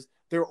because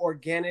they're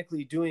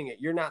organically doing it.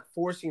 You're not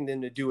forcing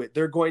them to do it.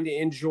 They're going to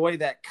enjoy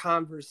that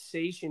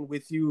conversation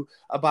with you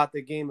about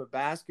the game of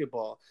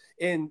basketball.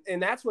 And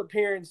that's what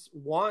parents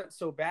want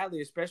so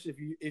badly, especially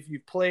if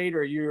you've played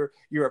or you're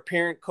a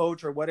parent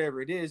coach or whatever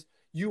it is.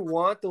 You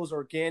want those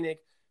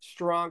organic,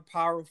 strong,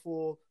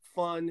 powerful,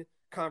 fun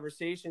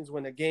conversations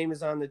when a game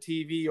is on the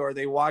TV or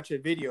they watch a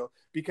video,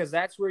 because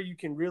that's where you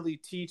can really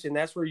teach, and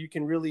that's where you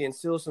can really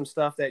instill some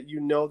stuff that you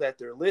know that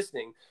they're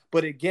listening.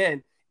 But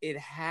again, it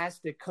has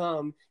to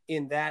come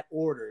in that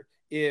order.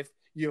 If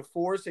you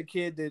force a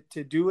kid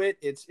to do it,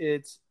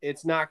 it's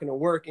not going to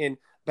work. And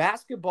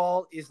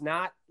basketball is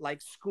not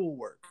like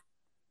schoolwork.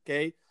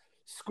 Okay,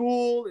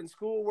 school and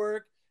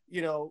schoolwork,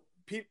 you know,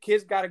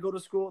 kids got to go to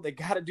school, they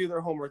got to do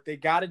their homework, they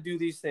got to do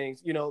these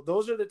things. You know,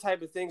 those are the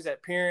type of things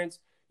that parents,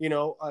 you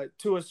know,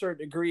 to a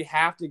certain degree,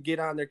 have to get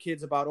on their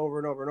kids about over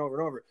and over and over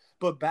and over.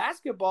 But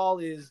basketball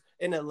is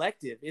an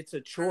elective. It's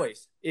a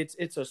choice.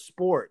 It's a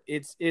sport.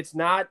 It's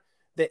not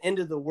the end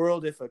of the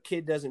world if a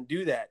kid doesn't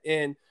do that.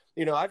 And,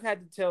 you know, I've had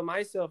to tell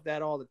myself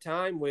that all the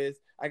time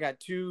I got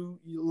two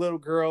little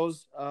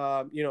girls,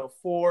 you know,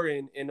 4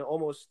 and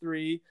almost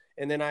 3.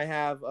 And then I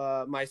have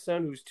my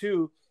son who's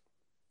 2.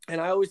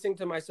 And I always think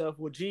to myself,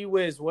 well, gee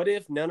whiz, what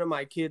if none of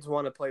my kids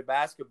want to play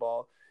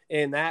basketball?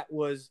 And that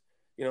was,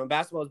 you know,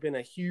 basketball has been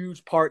a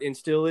huge part and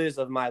still is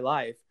of my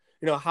life.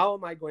 You know, how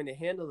am I going to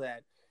handle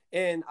that?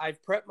 And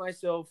I've prepped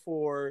myself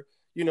for,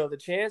 the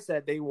chance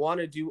that they want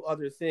to do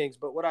other things.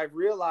 But what I've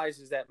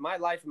realized is that my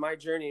life and my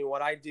journey and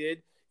what I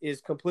did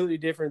is completely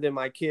different than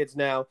my kids.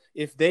 Now,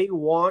 if they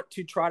want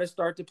to try to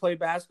start to play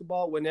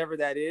basketball, whenever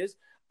that is,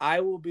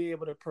 I will be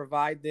able to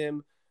provide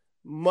them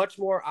much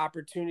more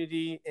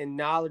opportunity and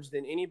knowledge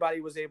than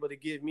anybody was able to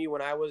give me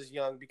when I was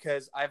young,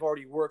 because I've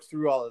already worked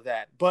through all of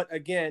that. But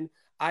again,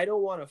 I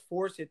don't want to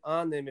force it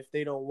on them if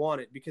they don't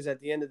want it, because at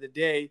the end of the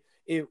day,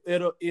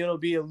 it'll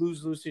be a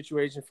lose-lose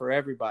situation for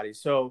everybody.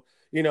 So,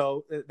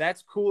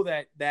 that's cool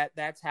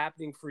that's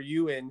happening for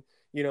you, and,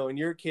 and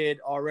your kid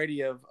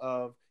already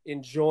of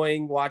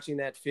enjoying watching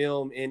that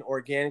film and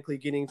organically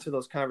getting to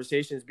those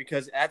conversations,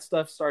 because that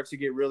stuff starts to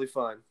get really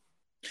fun.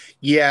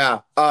 Yeah.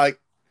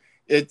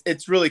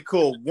 It's really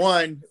cool.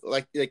 One,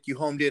 like you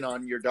homed in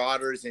on your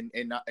daughters and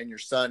your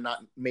son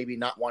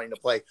not wanting to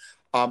play.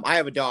 I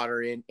have a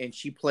daughter and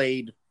she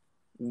played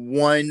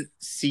 1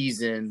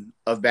 season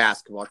of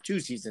basketball, 2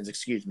 seasons,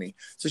 excuse me.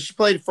 So she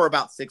played for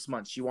about 6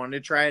 months. She wanted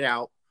to try it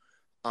out.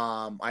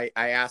 I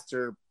asked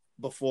her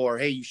before,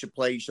 hey, you should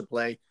play.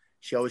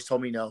 She always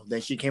told me no. Then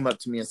she came up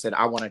to me and said,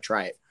 I want to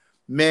try it.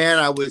 Man,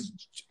 I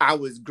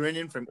was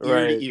grinning from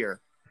ear to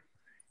ear.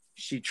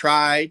 She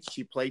tried.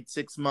 She played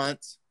 6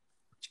 months.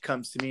 She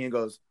comes to me and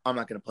goes, I'm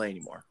not going to play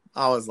anymore.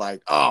 I was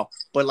like, oh,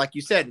 but like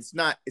you said, it's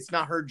not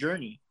her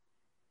journey.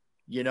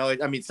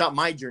 It's not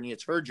my journey.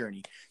 It's her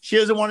journey. She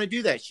doesn't want to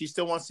do that. She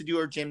still wants to do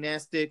her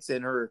gymnastics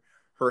and her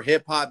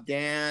hip hop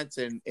dance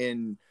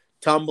and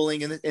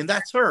tumbling. And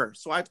that's her.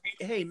 So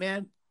hey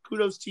man,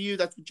 kudos to you.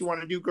 That's what you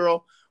want to do,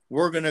 girl.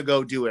 We're going to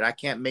go do it. I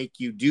can't make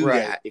you do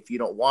that if you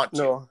don't want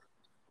to. No.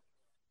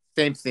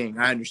 Same thing.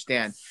 I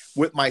understand.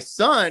 With my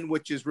son,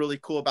 which is really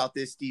cool about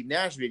this Steve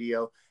Nash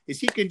video, is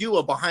he can do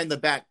a behind the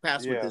back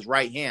pass with his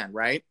right hand,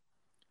 right?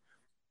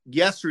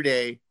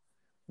 Yesterday,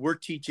 we're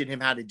teaching him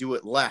how to do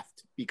it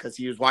left because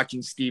he was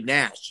watching Steve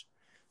Nash.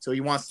 So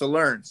he wants to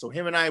learn. So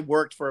him and I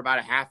worked for about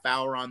a half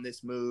hour on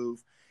this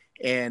move,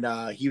 and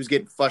he was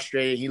getting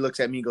frustrated. He looks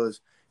at me and goes,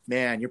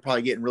 man, you're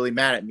probably getting really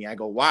mad at me. I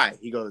go, why?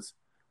 He goes,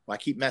 well, I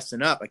keep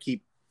messing up. I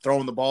keep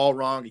throwing the ball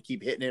wrong. I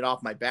keep hitting it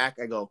off my back.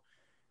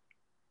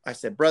 I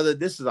said, brother,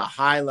 this is a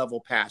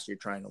high-level pass you're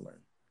trying to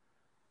learn.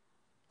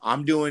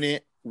 I'm doing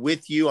it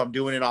with you. I'm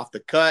doing it off the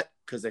cut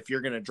because if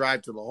you're going to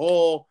drive to the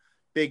hole,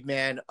 big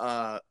man,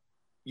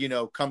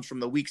 comes from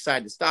the weak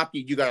side to stop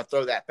you. You got to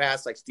throw that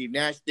pass like Steve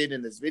Nash did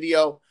in this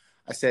video.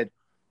 I said,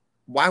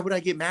 why would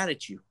I get mad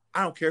at you?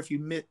 I don't care if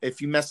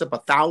you mess up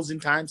 1,000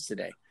 times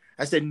today.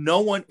 I said,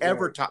 no one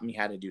ever taught me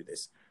how to do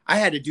this. I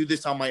had to do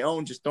this on my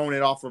own, just throwing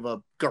it off of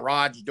a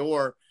garage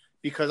door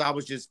because I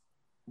was just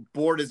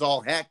bored as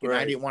all heck and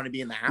I didn't want to be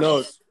in the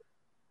house.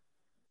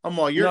 No,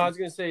 I was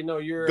going to say, no,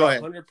 you're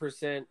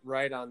 100%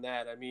 right on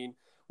that. I mean,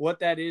 what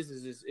that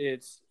is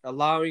it's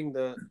allowing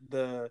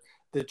the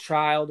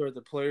child or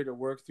the player to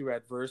work through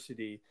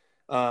adversity.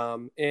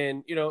 And,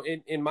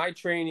 in my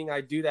training,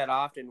 I do that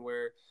often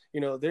where,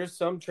 there's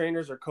some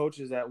trainers or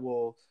coaches that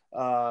will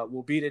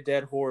beat a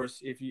dead horse,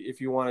 if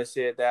you want to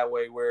say it that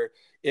way, where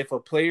if a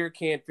player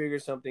can't figure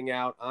something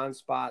out on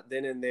spot,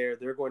 then and there,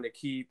 they're going to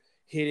keep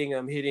hitting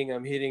them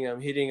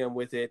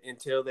with it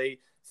until they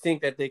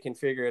think that they can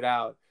figure it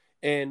out.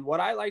 And what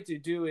I like to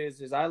do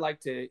is I like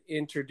to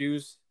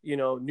introduce,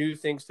 new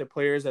things to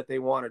players that they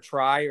want to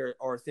try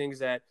or things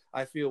that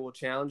I feel will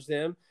challenge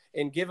them,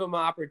 and give them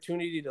an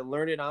opportunity to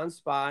learn it on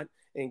spot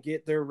and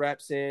get their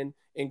reps in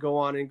and go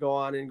on and go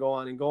on and go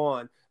on and go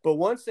on. But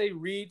once they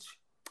reach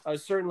a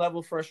certain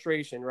level of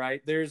frustration,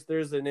 right,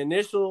 there's an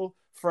initial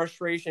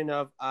frustration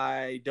of,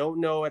 I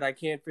don't know it, I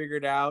can't figure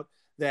it out,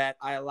 that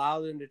I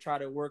allow them to try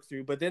to work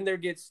through. But then there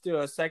gets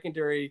to a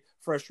secondary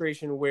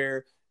frustration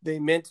where they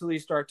mentally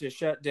start to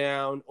shut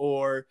down,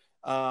 or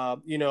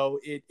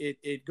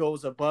it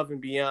goes above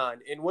and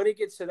beyond. And when it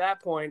gets to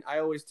that point, I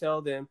always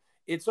tell them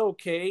it's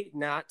okay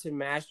not to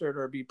master it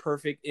or be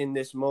perfect in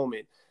this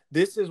moment.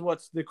 This is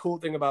what's the cool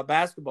thing about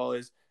basketball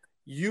is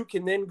you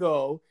can then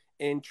go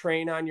and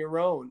train on your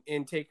own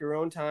and take your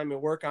own time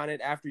and work on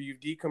it after you've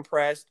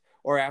decompressed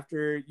or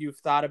after you've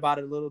thought about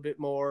it a little bit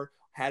more,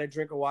 had a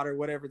drink of water,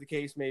 whatever the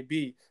case may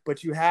be.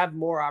 But you have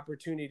more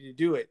opportunity to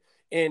do it.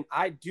 And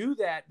I do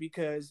that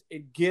because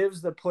it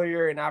gives the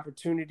player an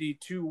opportunity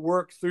to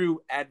work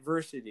through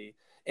adversity.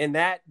 And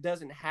that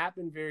doesn't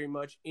happen very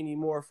much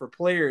anymore for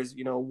players.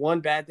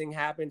 One bad thing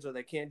happens or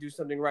they can't do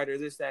something right or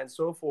this, that, and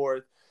so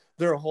forth.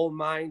 Their whole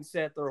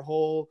mindset, their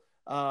whole,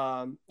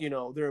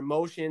 their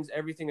emotions,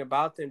 everything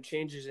about them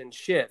changes and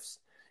shifts.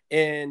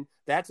 And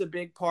that's a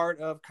big part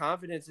of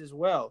confidence as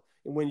well.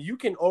 And when you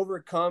can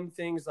overcome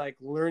things like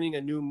learning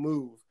a new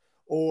move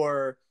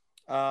or,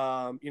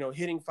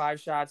 hitting 5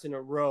 shots in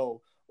a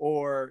row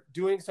or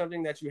doing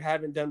something that you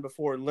haven't done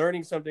before,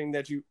 learning something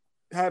that you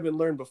haven't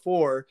learned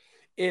before,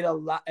 it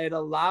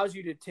allows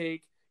you to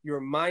take your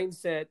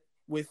mindset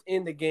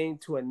within the game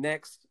to a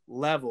next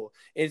level.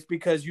 It's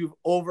because you've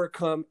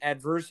overcome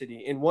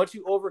adversity. And once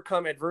you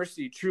overcome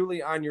adversity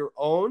truly on your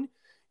own,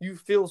 you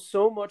feel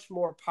so much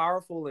more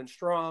powerful and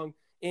strong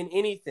in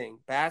anything,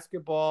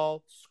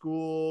 basketball,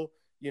 school,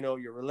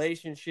 your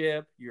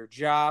relationship, your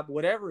job,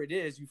 whatever it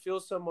is, you feel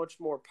so much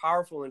more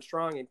powerful and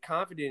strong and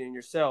confident in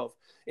yourself.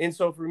 And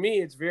so for me,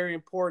 it's very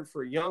important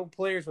for young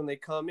players when they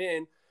come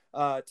in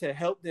to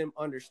help them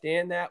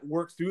understand that,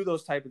 work through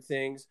those type of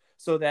things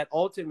so that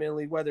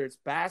ultimately, whether it's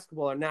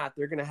basketball or not,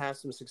 they're going to have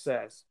some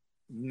success.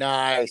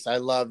 Nice. I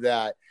love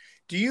that.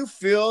 Do you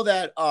feel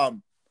that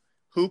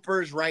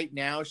hoopers right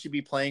now should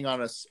be playing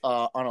on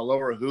a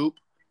lower hoop?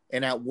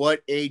 And at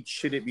what age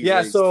should it be Yeah,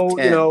 raised? so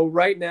 10?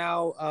 right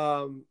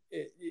now,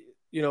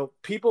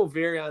 people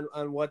vary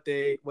on what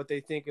they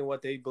think and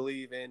what they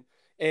believe in,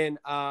 and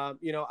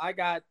I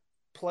got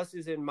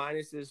pluses and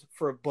minuses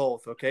for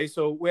both. Okay,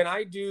 so when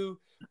I do,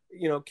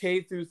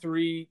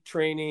 K-3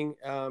 training,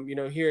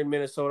 here in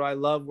Minnesota, I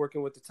love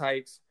working with the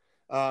Tykes.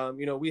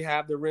 We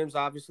have the rims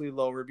obviously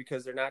lower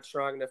because they're not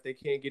strong enough; they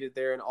can't get it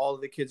there, and all of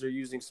the kids are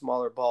using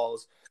smaller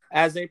balls.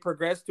 As they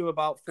progress to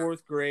about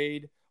fourth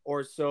grade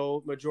or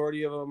so,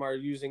 majority of them are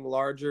using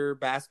larger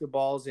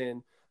basketballs,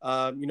 and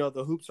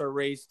the hoops are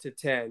raised to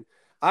 10.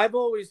 I've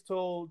always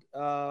told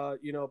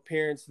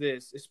parents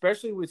this,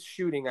 especially with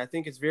shooting. I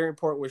think it's very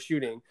important with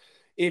shooting.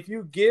 If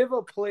you give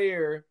a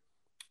player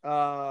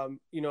a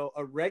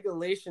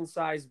regulation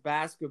size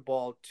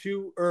basketball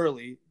too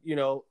early,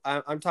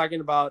 I'm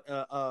talking about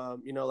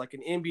like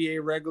an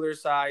NBA regular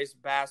size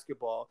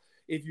basketball.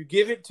 If you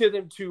give it to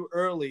them too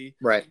early,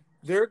 Right.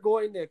 they're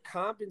going to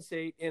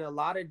compensate in a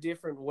lot of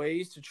different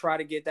ways to try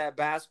to get that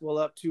basketball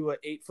up to an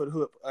 8-foot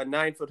hoop, a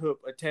 9-foot hoop,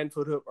 a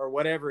 10-foot hoop, or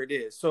whatever it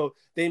is. So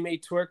they may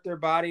twerk their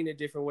body in a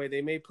different way.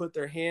 They may put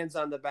their hands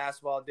on the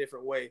basketball a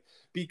different way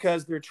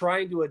because they're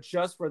trying to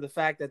adjust for the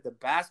fact that the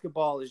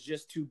basketball is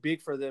just too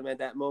big for them at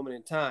that moment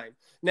in time.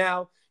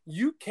 Now,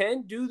 you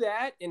can do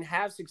that and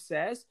have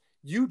success.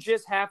 You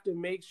just have to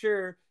make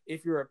sure,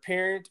 if you're a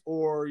parent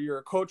or you're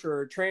a coach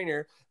or a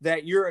trainer,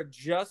 that you're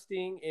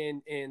adjusting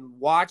and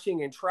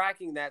watching and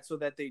tracking that so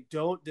that they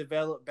don't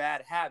develop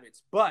bad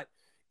habits. But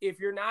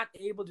if you're not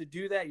able to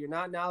do that, you're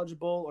not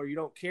knowledgeable, or you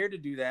don't care to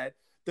do that,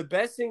 the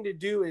best thing to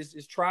do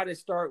is try to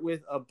start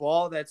with a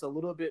ball that's a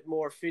little bit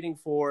more fitting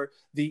for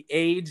the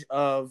age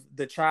of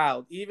the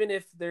child. Even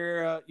if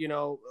they're,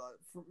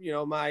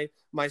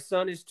 my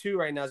son is 2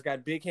 right now. He's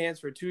got big hands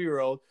for a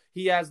 2-year-old.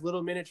 He has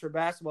little miniature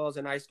basketballs,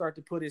 and I start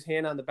to put his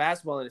hand on the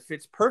basketball, and it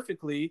fits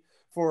perfectly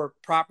for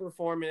proper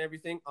form and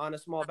everything on a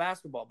small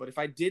basketball. But if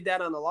I did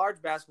that on a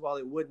large basketball,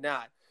 it would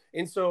not.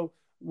 And so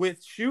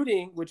with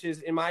shooting, which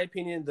is, in my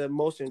opinion, the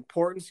most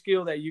important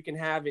skill that you can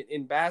have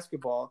in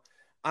basketball,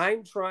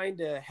 I'm trying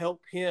to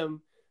help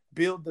him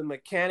build the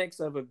mechanics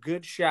of a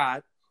good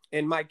shot.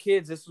 And my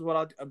kids, this is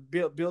what I'll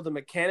build the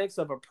mechanics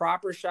of a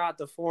proper shot,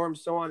 the form,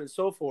 so on and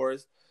so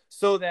forth,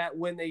 so that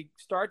when they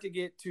start to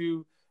get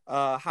to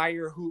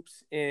higher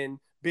hoops and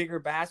bigger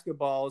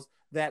basketballs,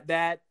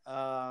 that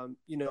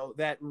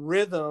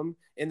rhythm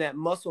and that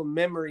muscle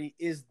memory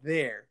is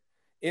there.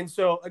 And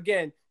so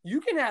again, you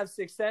can have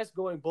success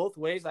going both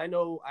ways. I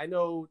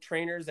know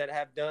trainers that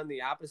have done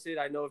the opposite.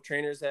 I know of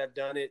trainers that have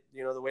done it,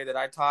 the way that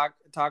I talk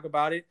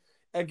about it.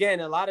 Again,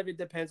 a lot of it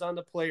depends on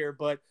the player,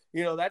 but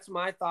that's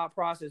my thought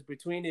process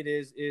between it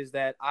is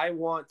that I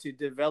want to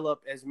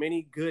develop as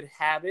many good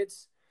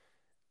habits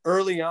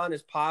early on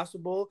as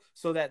possible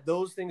so that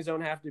those things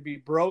don't have to be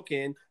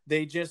broken.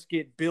 They just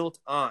get built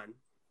on.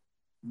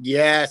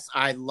 Yes,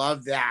 I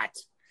love that.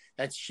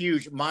 That's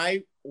huge.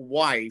 My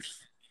wife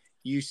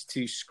used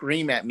to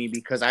scream at me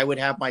because I would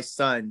have my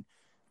son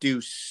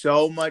do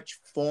so much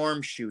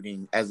form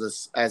shooting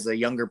as a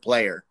younger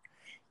player.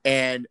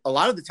 And a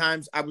lot of the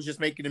times I was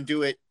just making him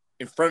do it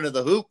in front of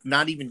the hoop,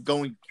 not even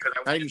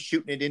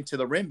shooting it into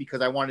the rim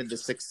because I wanted the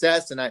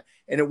success. And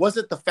it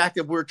wasn't the fact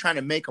that we were trying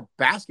to make a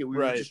basket. We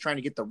were just trying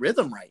to get the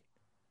rhythm right.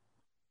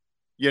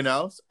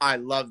 So I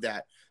love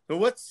that. So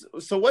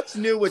what's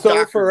new with So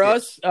Dr. for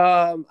Dish?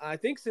 us, I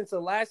think since the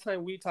last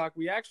time we talked,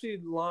 we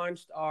actually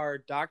launched our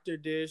Dr.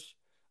 Dish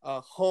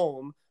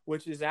home,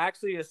 which is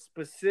actually a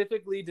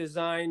specifically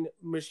designed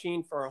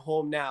machine for a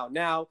home now.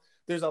 Now,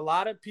 there's a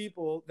lot of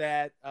people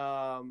that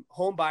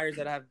home buyers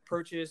that have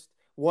purchased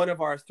one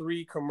of our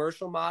 3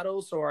 commercial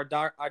models. So our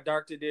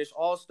Dr. Dish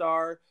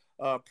All-Star,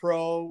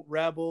 Pro,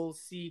 Rebel,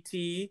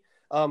 CT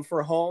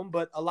for home.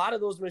 But a lot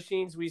of those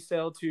machines we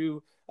sell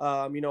to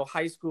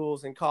high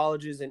schools and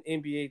colleges and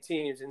NBA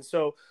teams. And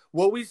so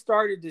what we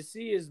started to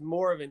see is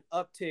more of an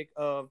uptick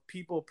of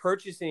people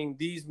purchasing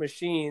these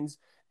machines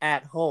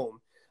at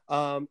home.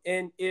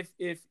 And if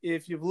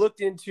you've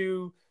looked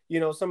into,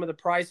 some of the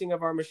pricing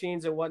of our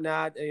machines and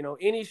whatnot,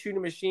 any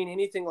shooting machine,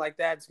 anything like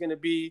that, is going to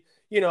be,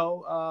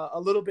 a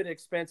little bit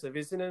expensive.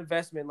 It's an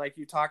investment like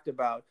you talked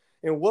about.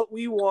 And what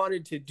we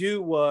wanted to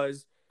do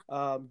was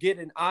get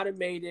an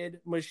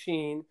automated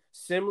machine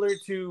similar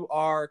to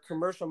our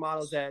commercial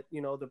models that,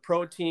 the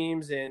pro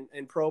teams and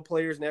pro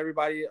players and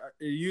everybody are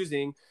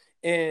using,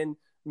 and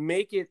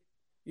make it,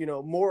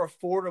 more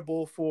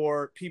affordable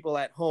for people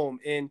at home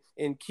and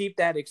keep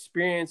that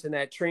experience and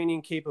that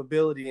training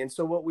capability. And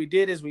so what we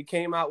did is we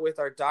came out with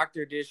our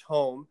Dr. Dish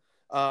Home,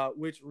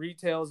 which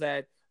retails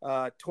at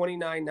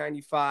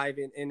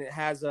 $29.95, and it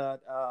has a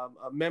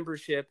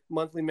membership,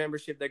 monthly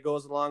membership that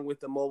goes along with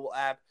the mobile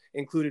app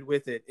included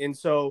with it. And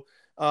so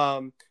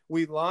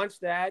we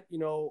launched that,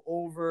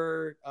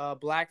 over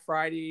Black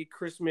Friday,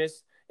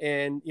 Christmas,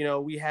 and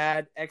we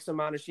had X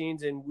amount of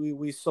machines, and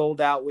we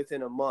sold out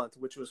within a month,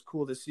 which was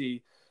cool to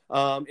see.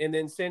 And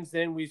then since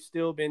then, we've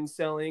still been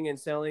selling and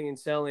selling and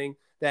selling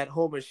that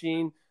whole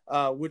machine,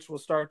 which will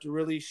start to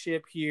really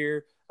ship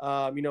here,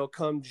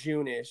 come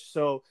June-ish.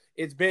 So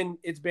it's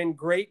been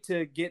great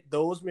to get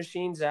those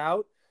machines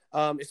out,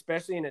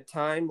 especially in a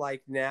time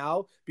like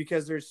now,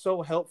 because they're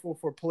so helpful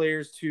for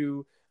players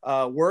to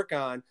work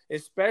on,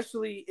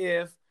 especially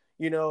if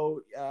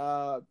you're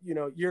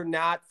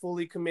not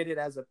fully committed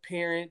as a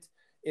parent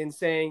in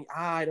saying,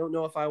 I don't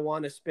know if I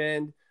want to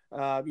spend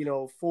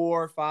 $4,000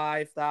 or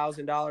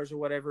 $5,000 or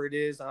whatever it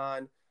is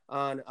on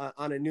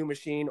a new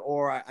machine,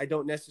 or I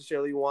don't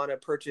necessarily want to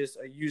purchase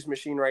a used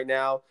machine right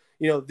now.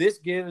 This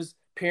gives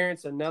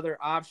parents another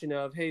option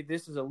of, hey,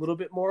 this is a little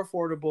bit more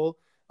affordable.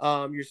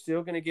 You're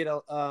still going to get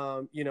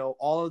all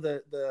of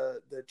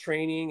the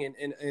training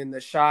and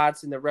the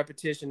shots and the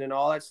repetition and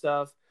all that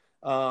stuff,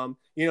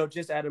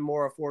 just at a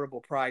more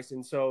affordable price.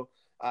 And so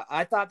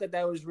I thought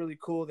that was really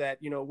cool that,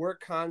 we're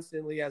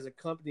constantly as a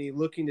company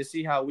looking to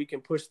see how we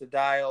can push the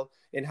dial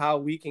and how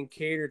we can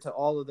cater to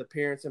all of the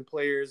parents and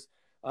players,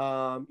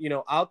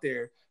 out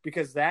there,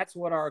 because that's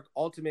what our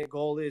ultimate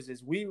goal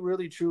is we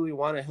really truly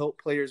want to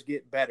help players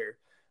get better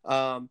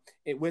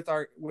with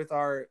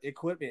our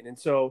equipment. And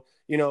so,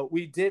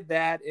 we did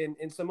that,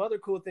 and some other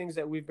cool things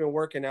that we've been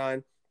working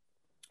on.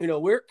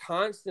 We're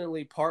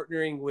constantly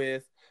partnering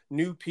with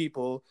new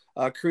people,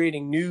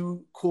 creating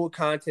new cool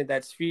content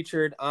that's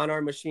featured on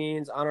our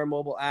machines, on our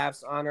mobile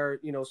apps, on our,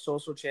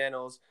 social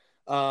channels,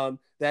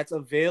 that's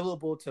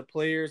available to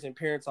players and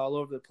parents all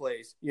over the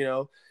place.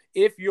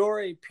 If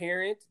you're a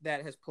parent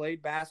that has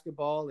played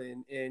basketball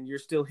and you're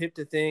still hip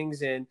to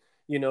things and,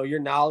 you're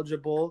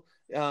knowledgeable,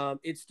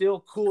 it's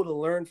still cool to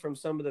learn from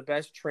some of the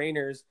best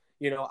trainers,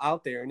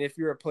 out there. And if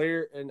you're a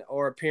player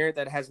or a parent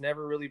that has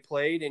never really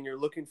played and you're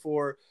looking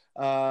for,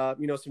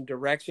 some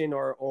direction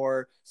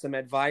or some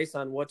advice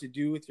on what to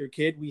do with your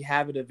kid, we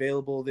have it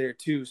available there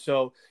too.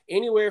 So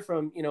anywhere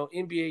from,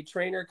 NBA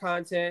trainer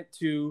content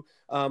to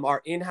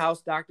our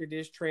in-house Dr.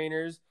 Dish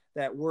trainers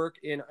that work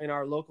in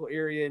our local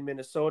area in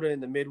Minnesota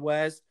in the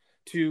Midwest,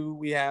 to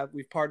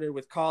we've partnered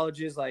with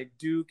colleges like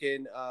Duke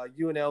and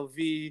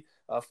UNLV,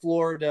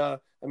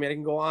 Florida. I mean, I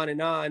can go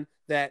on,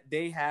 that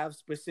they have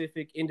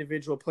specific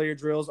individual player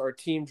drills or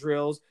team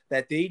drills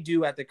that they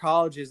do at the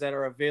colleges that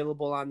are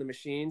available on the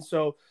machine.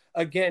 So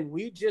again,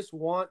 we just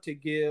want to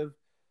give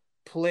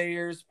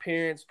players,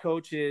 parents,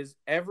 coaches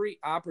every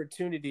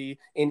opportunity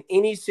in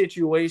any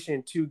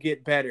situation to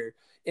get better.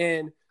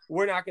 And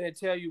we're not going to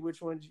tell you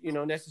which ones,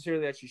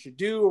 necessarily that you should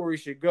do or where you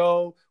should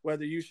go,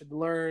 whether you should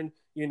learn,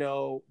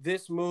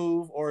 this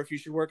move or if you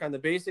should work on the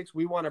basics.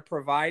 We want to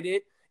provide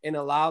it and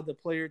allow the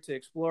player to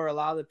explore,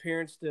 allow the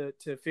parents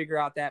to figure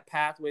out that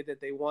pathway that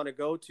they want to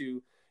go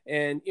to.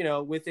 And,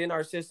 within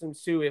our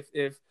systems too,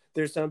 if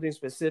there's something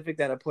specific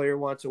that a player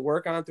wants to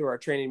work on through our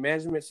training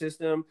management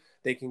system,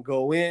 they can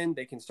go in,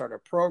 they can start a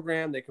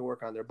program, they can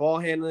work on their ball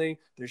handling,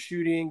 their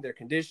shooting, their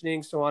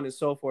conditioning, so on and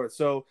so forth.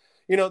 So,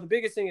 the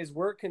biggest thing is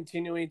we're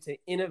continuing to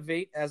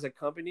innovate as a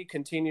company,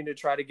 continue to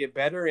try to get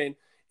better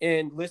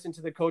and listen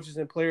to the coaches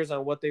and players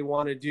on what they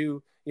want to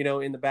do,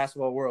 in the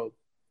basketball world.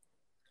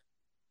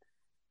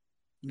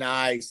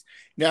 Nice.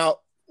 Now,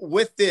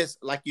 with this,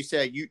 like you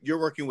said, you're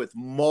working with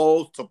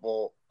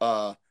multiple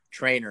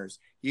trainers.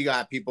 You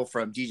got people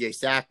from DJ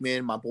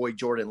Sackman, my boy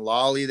Jordan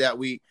Lawley, that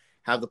we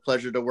have the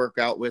pleasure to work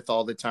out with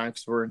all the time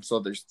because we're in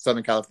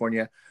Southern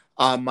California.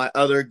 My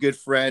other good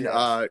friend,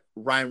 yes,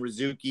 Ryan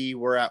Rizuki,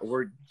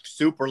 we're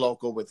super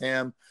local with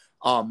him.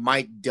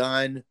 Mike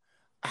Dunn.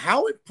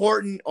 How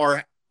important,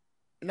 or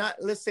not?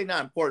 Let's say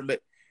not important,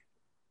 but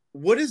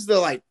what is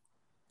the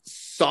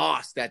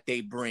sauce that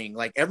they bring?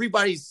 Like,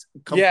 everybody's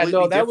completely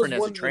different as a trainer. That was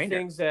one of the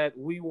things that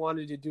we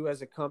wanted to do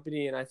as a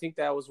company, and I think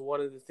that was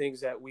one of the things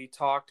that we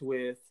talked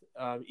with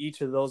each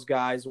of those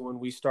guys when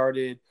we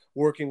started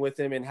working with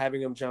them and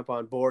having them jump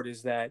on board,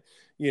 is that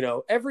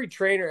every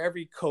trainer,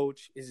 every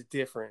coach is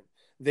different.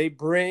 They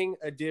bring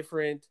a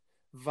different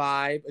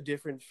vibe, a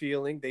different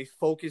feeling. They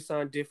focus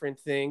on different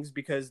things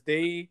because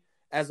they,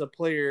 as a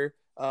player,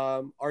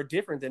 are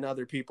different than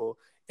other people.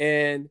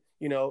 And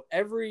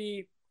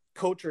every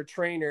coach or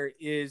trainer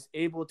is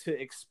able to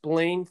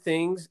explain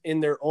things in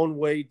their own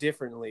way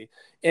differently.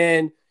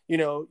 And,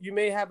 you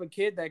may have a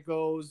kid that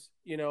goes,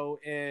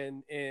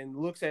 and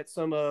looks at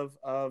some of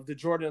the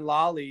Jordan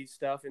Lawley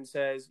stuff and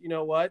says, you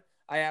know what,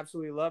 I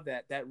absolutely love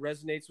that. That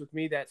resonates with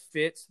me. That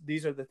fits.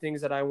 These are the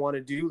things that I want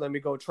to do. Let me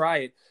go try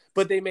it.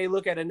 But they may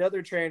look at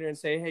another trainer and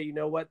say, hey, you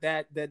know what,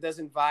 that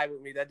doesn't vibe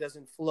with me. That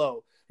doesn't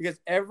flow, because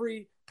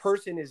every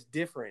person is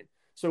different.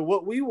 So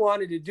what we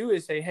wanted to do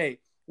is say, hey,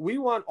 we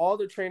want all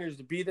the trainers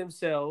to be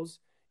themselves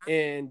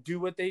and do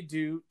what they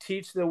do,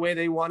 teach the way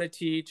they want to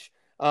teach,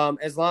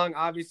 as long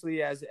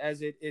obviously as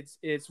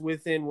it's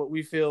within what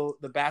we feel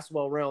the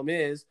basketball realm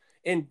is,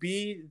 and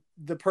be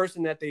the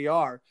person that they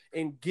are,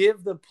 and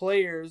give the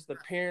players, the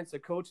parents, the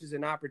coaches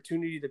an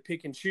opportunity to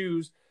pick and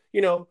choose,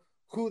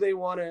 who they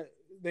want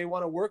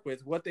to work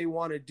with, what they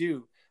want to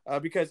do.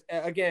 Because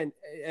again,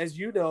 as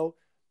you know,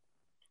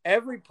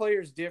 every player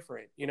is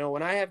different.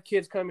 When I have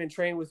kids come and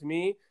train with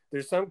me,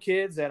 there's some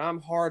kids that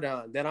I'm hard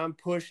on, that I'm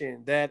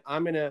pushing, that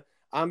I'm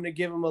gonna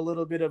give them a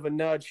little bit of a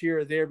nudge here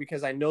or there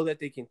because I know that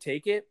they can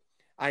take it.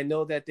 I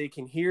know that they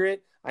can hear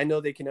it. I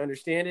know they can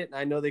understand it, and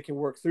I know they can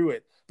work through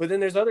it. But then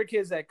there's other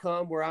kids that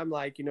come where I'm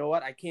like, you know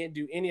what? I can't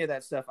do any of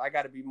that stuff. I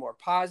got to be more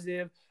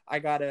positive. I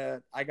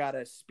gotta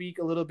speak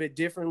a little bit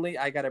differently.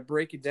 I gotta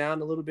break it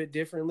down a little bit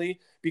differently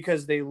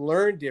because they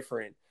learn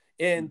different.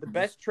 And the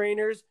best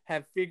trainers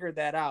have figured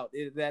that out,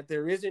 that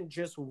there isn't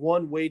just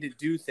one way to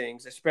do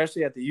things,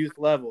 especially at the youth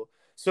level.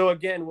 So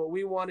again, what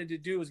we wanted to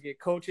do is get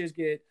coaches,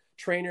 get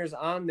trainers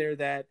on there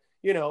that,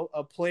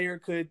 a player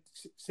could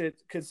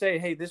say,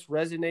 hey, this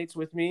resonates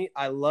with me.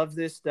 I love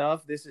this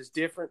stuff. This is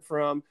different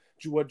from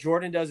what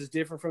Jordan does, is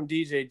different from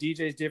DJ.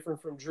 DJ is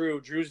different from Drew.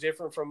 Drew's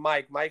different from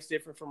Mike. Mike's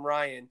different from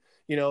Ryan.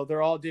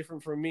 They're all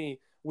different from me.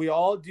 We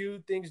all do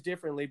things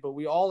differently, but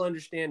we all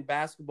understand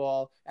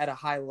basketball at a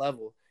high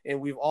level,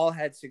 and we've all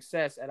had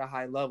success at a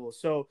high level.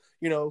 So,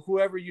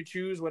 whoever you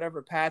choose,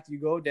 whatever path you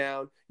go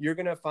down, you're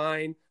going to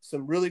find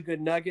some really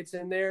good nuggets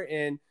in there,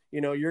 and,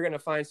 you're going to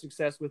find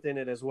success within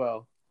it as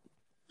well.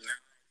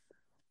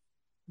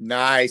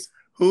 Nice.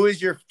 Who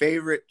is your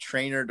favorite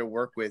trainer to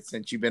work with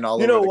since you've been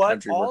all over the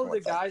country? All of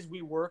the guys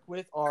we work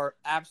with are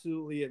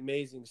absolutely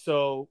amazing.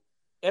 So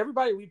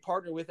everybody we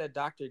partner with at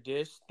Dr.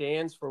 Dish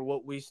stands for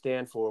what we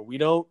stand for. We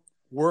don't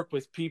work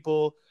with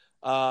people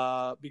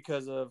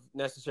because of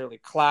necessarily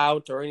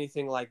clout or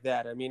anything like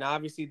that. I mean,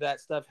 obviously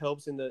that stuff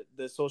helps in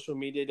the social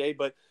media day,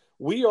 but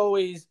we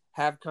always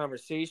have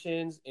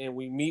conversations and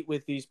we meet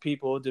with these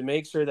people to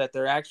make sure that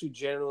they're actually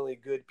genuinely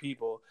good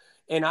people.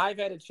 And I've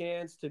had a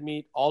chance to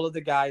meet all of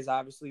the guys,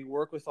 obviously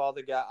work with all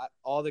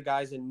the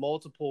guys in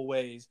multiple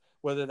ways,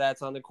 whether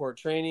that's on the court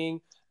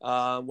training,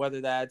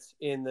 whether that's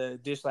in the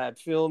Dish Lab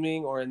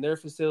filming or in their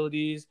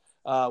facilities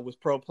with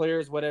pro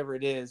players, whatever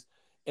it is.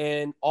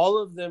 And all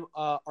of them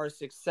are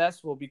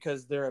successful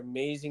because they're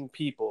amazing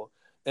people.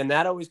 And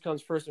that always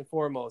comes first and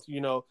foremost.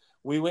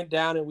 We went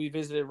down and we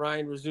visited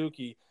Ryan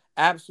Rizuki,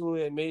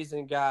 absolutely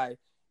amazing guy.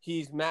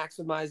 He's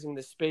maximizing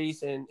the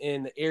space in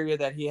the area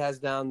that he has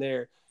down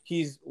there.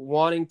 He's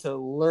wanting to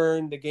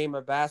learn the game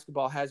of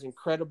basketball, has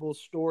incredible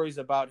stories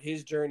about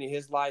his journey,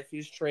 his life,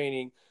 his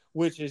training,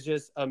 which is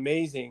just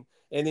amazing.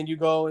 And then you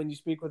go and you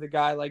speak with a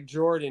guy like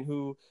Jordan,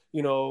 who,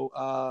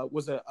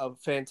 was a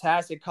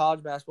fantastic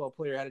college basketball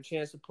player, had a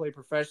chance to play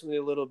professionally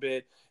a little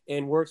bit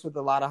and works with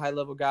a lot of high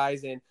level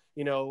guys, and,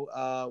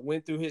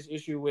 went through his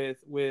issue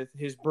with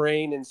his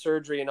brain and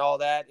surgery and all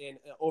that and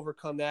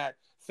overcome that.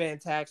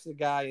 Fantastic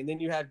guy. And then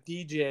you have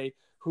DJ,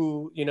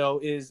 who,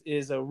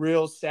 is a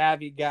real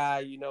savvy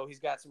guy. He's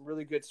got some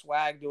really good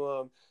swag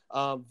to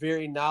him,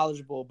 very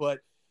knowledgeable, but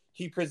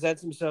he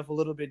presents himself a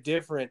little bit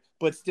different,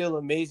 but still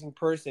amazing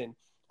person.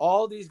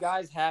 All these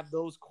guys have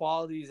those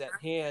qualities at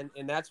hand,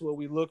 and that's what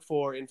we look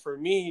for. And for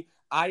me,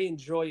 I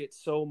enjoy it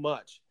so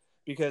much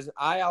because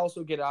I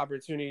also get an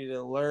opportunity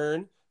to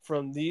learn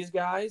from these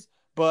guys,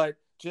 but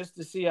just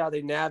to see how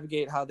they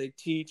navigate, how they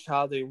teach,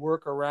 how they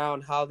work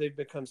around, how they've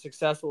become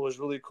successful was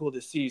really cool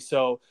to see.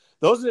 So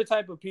those are the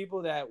type of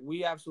people that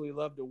we absolutely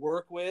love to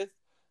work with.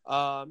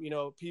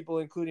 People,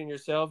 including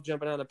yourself,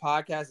 jumping on the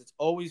podcast. It's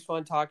always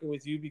fun talking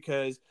with you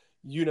because,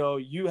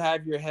 you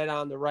have your head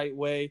on the right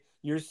way.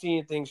 You're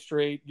seeing things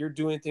straight. You're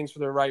doing things for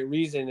the right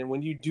reason. And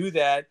when you do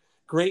that,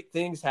 great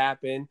things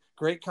happen.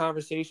 Great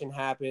conversation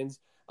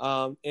happens.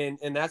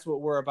 And that's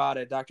what we're about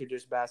at Dr.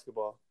 Dish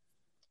Basketball.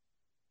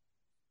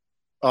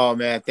 Oh,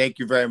 man, thank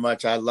you very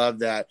much. I love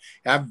that.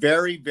 I'm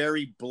very,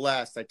 very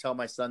blessed. I tell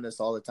my son this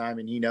all the time,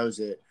 and he knows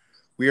it.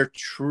 We are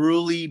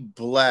truly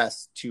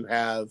blessed to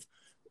have,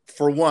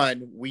 for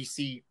one, we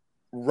see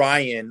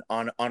Ryan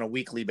on a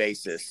weekly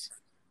basis,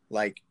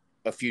 like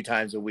a few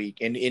times a week.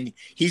 And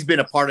he's been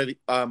a part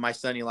of my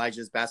son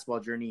Elijah's basketball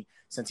journey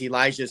since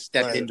Elijah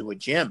stepped into a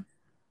gym,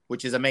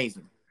 which is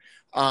amazing.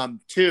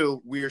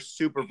 Two, we are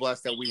super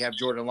blessed that we have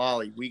Jordan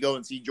Lawley. We go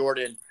and see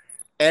Jordan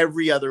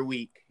every other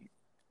week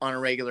on a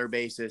regular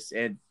basis,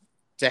 and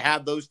to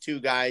have those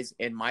two guys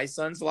in my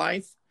son's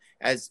life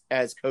as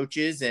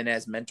coaches and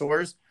as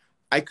mentors,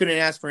 I couldn't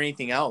ask for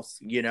anything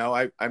else.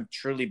 I'm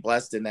truly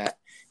blessed in that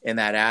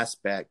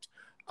aspect.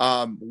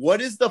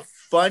 What is the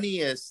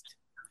funniest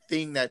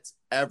thing that's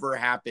ever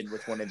happened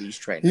with one of these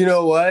trainers? You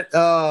know what?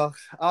 I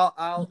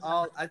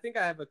think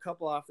I have a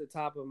couple off the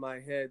top of my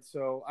head.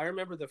 So I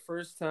remember the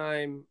first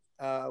time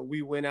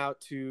we went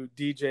out to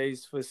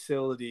DJ's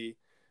facility.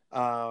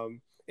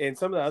 And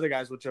some of the other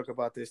guys will joke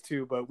about this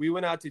too, but we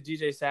went out to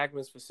DJ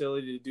Sackman's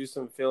facility to do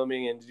some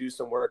filming and to do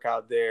some work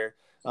out there.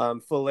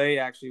 Filet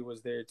actually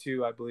was there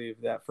too, I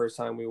believe, that first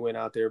time we went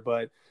out there.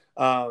 But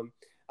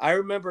I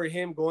remember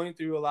him going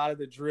through a lot of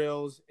the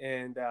drills,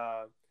 and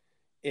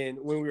and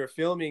when we were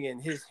filming,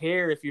 and his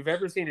hair, if you've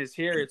ever seen his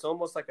hair, it's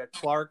almost like a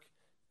Clark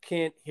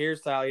Kent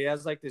hairstyle. He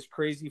has like this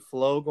crazy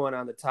flow going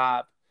on the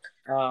top,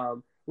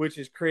 which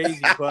is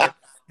crazy. But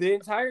the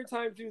entire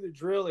time through the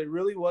drill, it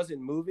really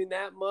wasn't moving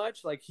that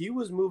much. Like, he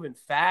was moving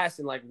fast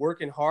and like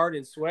working hard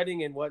and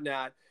sweating and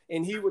whatnot.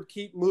 And he would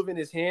keep moving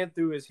his hand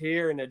through his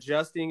hair and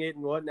adjusting it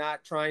and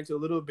whatnot, trying to a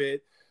little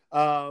bit.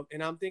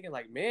 And I'm thinking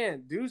like,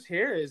 man, dude's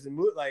hair is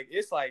like,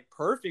 it's like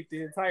perfect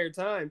the entire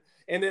time.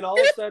 And then all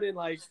of a sudden,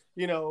 like,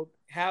 you know,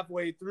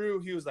 halfway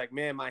through, he was like,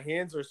 man, my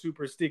hands are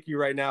super sticky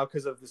right now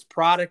because of this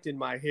product in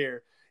my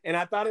hair. And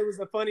I thought it was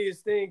the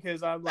funniest thing,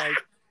 because I'm like,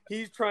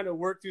 he's trying to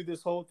work through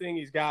this whole thing.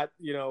 He's got,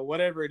 you know,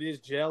 whatever it is,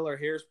 gel or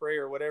hairspray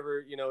or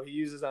whatever, you know, he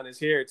uses on his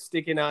hair. It's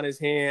sticking on his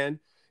hand.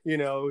 You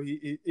know,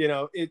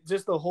 it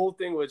just, the whole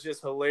thing was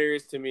just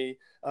hilarious to me.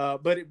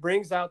 But it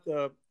brings out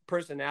the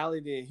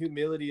personality and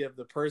humility of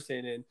the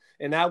person.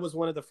 And that was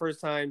one of the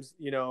first times,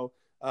 you know,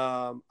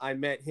 I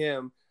met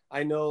him.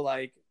 I know,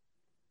 like,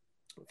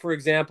 for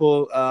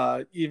example,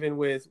 even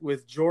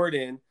with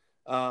Jordan,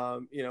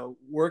 you know,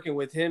 working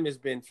with him has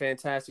been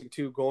fantastic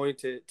too, going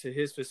to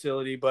his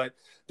facility. But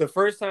the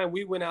first time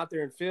we went out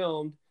there and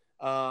filmed,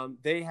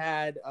 they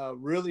had a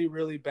really,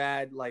 really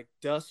bad like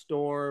dust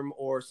storm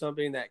or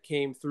something that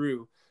came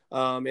through.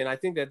 And I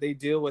think that they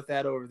deal with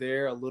that over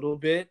there a little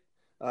bit.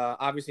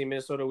 Obviously in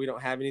Minnesota, we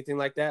don't have anything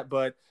like that.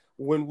 But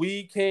when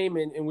we came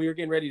in and we were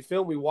getting ready to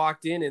film, we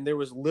walked in and there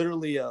was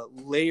literally a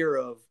layer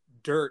of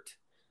dirt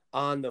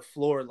on the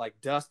floor, like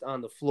dust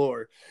on the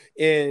floor.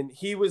 And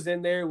he was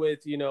in there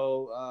with, you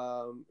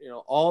know,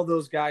 all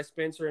those guys,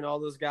 Spencer and all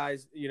those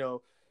guys, you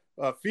know,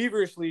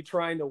 feverishly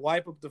trying to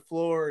wipe up the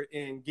floor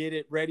and get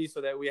it ready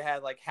so that we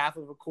had like half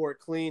of a court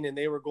clean. And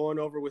they were going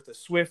over with a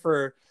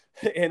Swiffer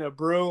and a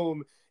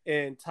broom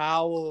and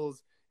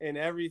towels and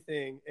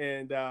everything.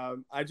 And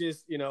I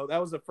just, you know,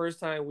 that was the first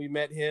time we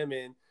met him.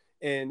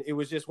 And it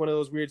was just one of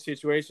those weird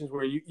situations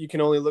where you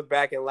can only look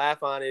back and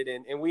laugh on it.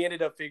 And we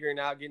ended up figuring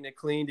out getting it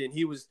cleaned. And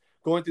he was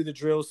going through the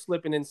drills,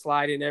 slipping and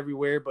sliding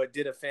everywhere, but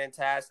did a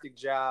fantastic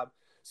job.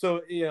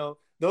 So, you know,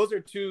 those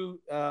are two,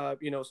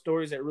 you know,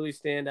 stories that really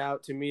stand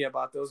out to me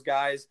about those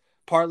guys,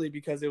 partly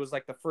because it was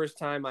like the first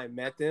time I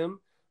met them.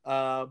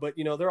 But,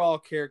 you know, they're all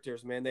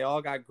characters, man. They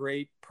all got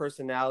great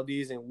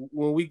personalities. And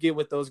when we get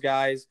with those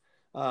guys,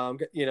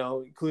 you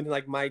know, including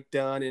like Mike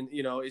Dunn, and,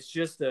 you know, it's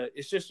just a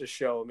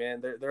show,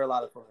 man. They're a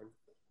lot of fun.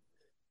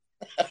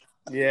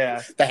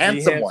 Yeah. The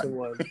handsome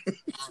one.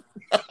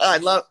 I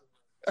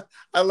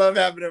love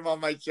having him on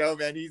my show,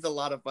 man. He's a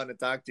lot of fun to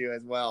talk to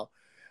as well.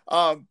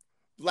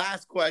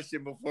 Last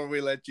question before we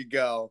let you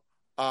go.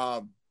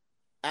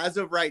 As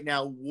of right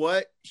now,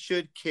 what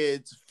should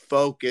kids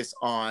focus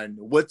on?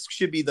 What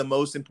should be the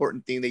most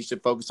important thing they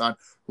should focus on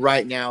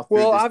right now?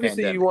 Well,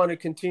 obviously you want to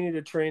continue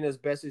to train as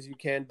best as you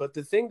can. But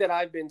the thing that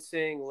I've been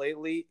saying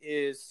lately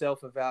is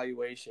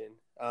self-evaluation.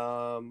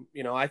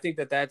 You know, I think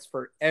that that's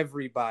for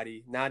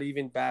everybody, not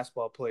even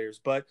basketball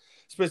players, but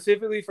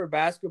specifically for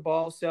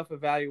basketball,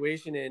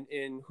 self-evaluation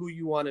and who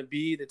you want to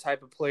be, the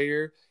type of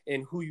player,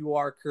 and who you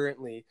are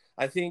currently.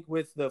 I think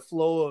with the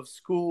flow of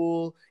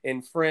school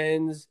and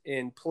friends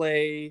and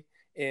play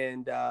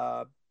and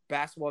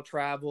basketball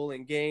travel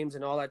and games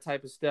and all that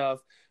type of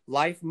stuff,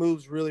 life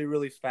moves really,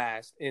 really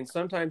fast. And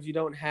sometimes you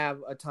don't have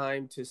a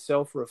time to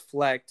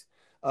self-reflect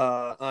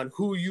on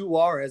who you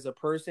are as a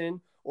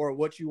person or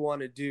what you want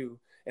to do.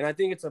 And I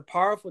think it's a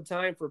powerful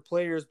time for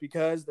players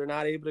because they're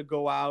not able to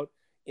go out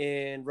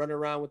and run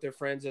around with their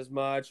friends as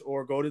much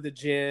or go to the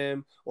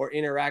gym or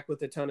interact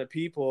with a ton of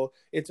people.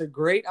 It's a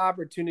great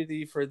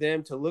opportunity for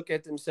them to look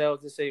at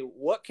themselves and say,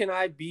 what can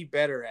I be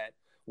better at?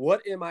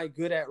 What am I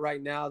good at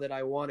right now that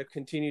I want to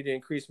continue to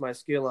increase my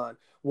skill on?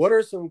 What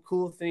are some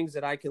cool things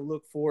that I can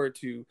look forward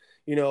to?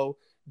 You know,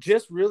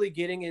 just really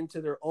getting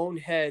into their own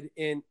head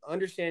and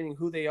understanding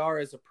who they are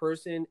as a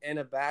person and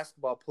a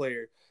basketball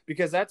player,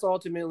 because that's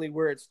ultimately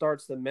where it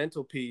starts, the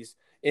mental piece.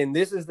 And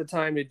this is the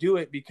time to do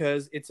it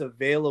because it's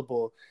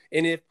available.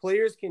 And if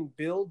players can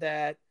build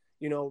that,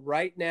 you know,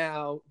 right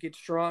now, get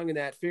strong in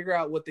that, figure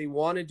out what they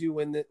want to do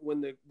when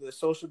the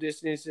social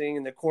distancing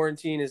and the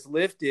quarantine is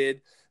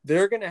lifted,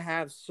 they're going to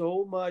have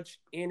so much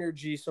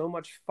energy, so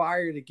much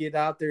fire to get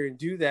out there and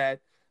do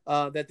that,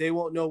 that they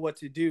won't know what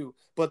to do.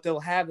 But they'll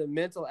have the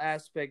mental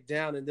aspect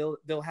down, and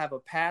they'll have a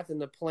path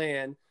and a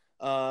plan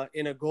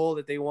in a goal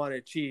that they want to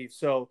achieve.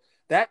 So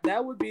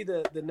that would be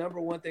the number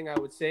one thing I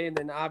would say. And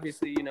then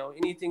obviously, you know,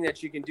 anything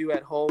that you can do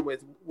at home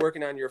with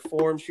working on your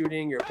form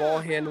shooting, your ball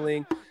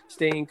handling,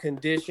 staying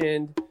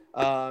conditioned,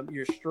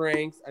 your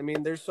strength. I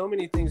mean, there's so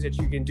many things that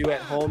you can do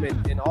at home,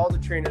 and all the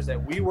trainers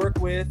that we work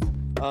with,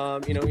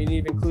 you know, and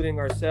even including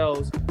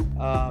ourselves,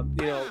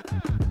 you know,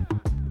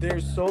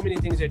 there's so many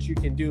things that you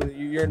can do.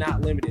 You're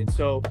not limited.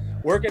 So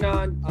working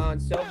on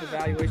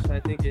self-evaluation, I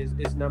think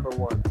is number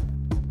one.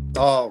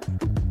 Oh,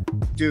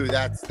 dude,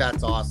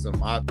 that's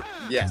awesome.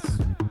 Yes,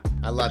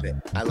 I love it.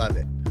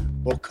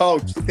 Well,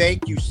 Coach,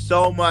 thank you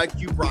so much.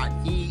 You brought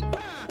heat.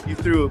 You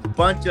threw a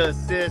bunch of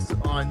assists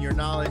on your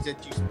knowledge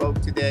that you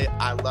spoke today.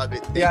 I love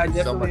it. Yeah, I Thank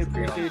you so definitely much for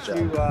being on the appreciate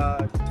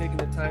show. you taking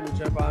the time to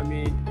jump on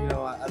me. You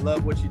know, I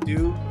love what you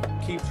do.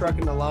 Keep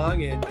trucking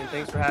along, and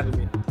thanks for having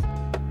me.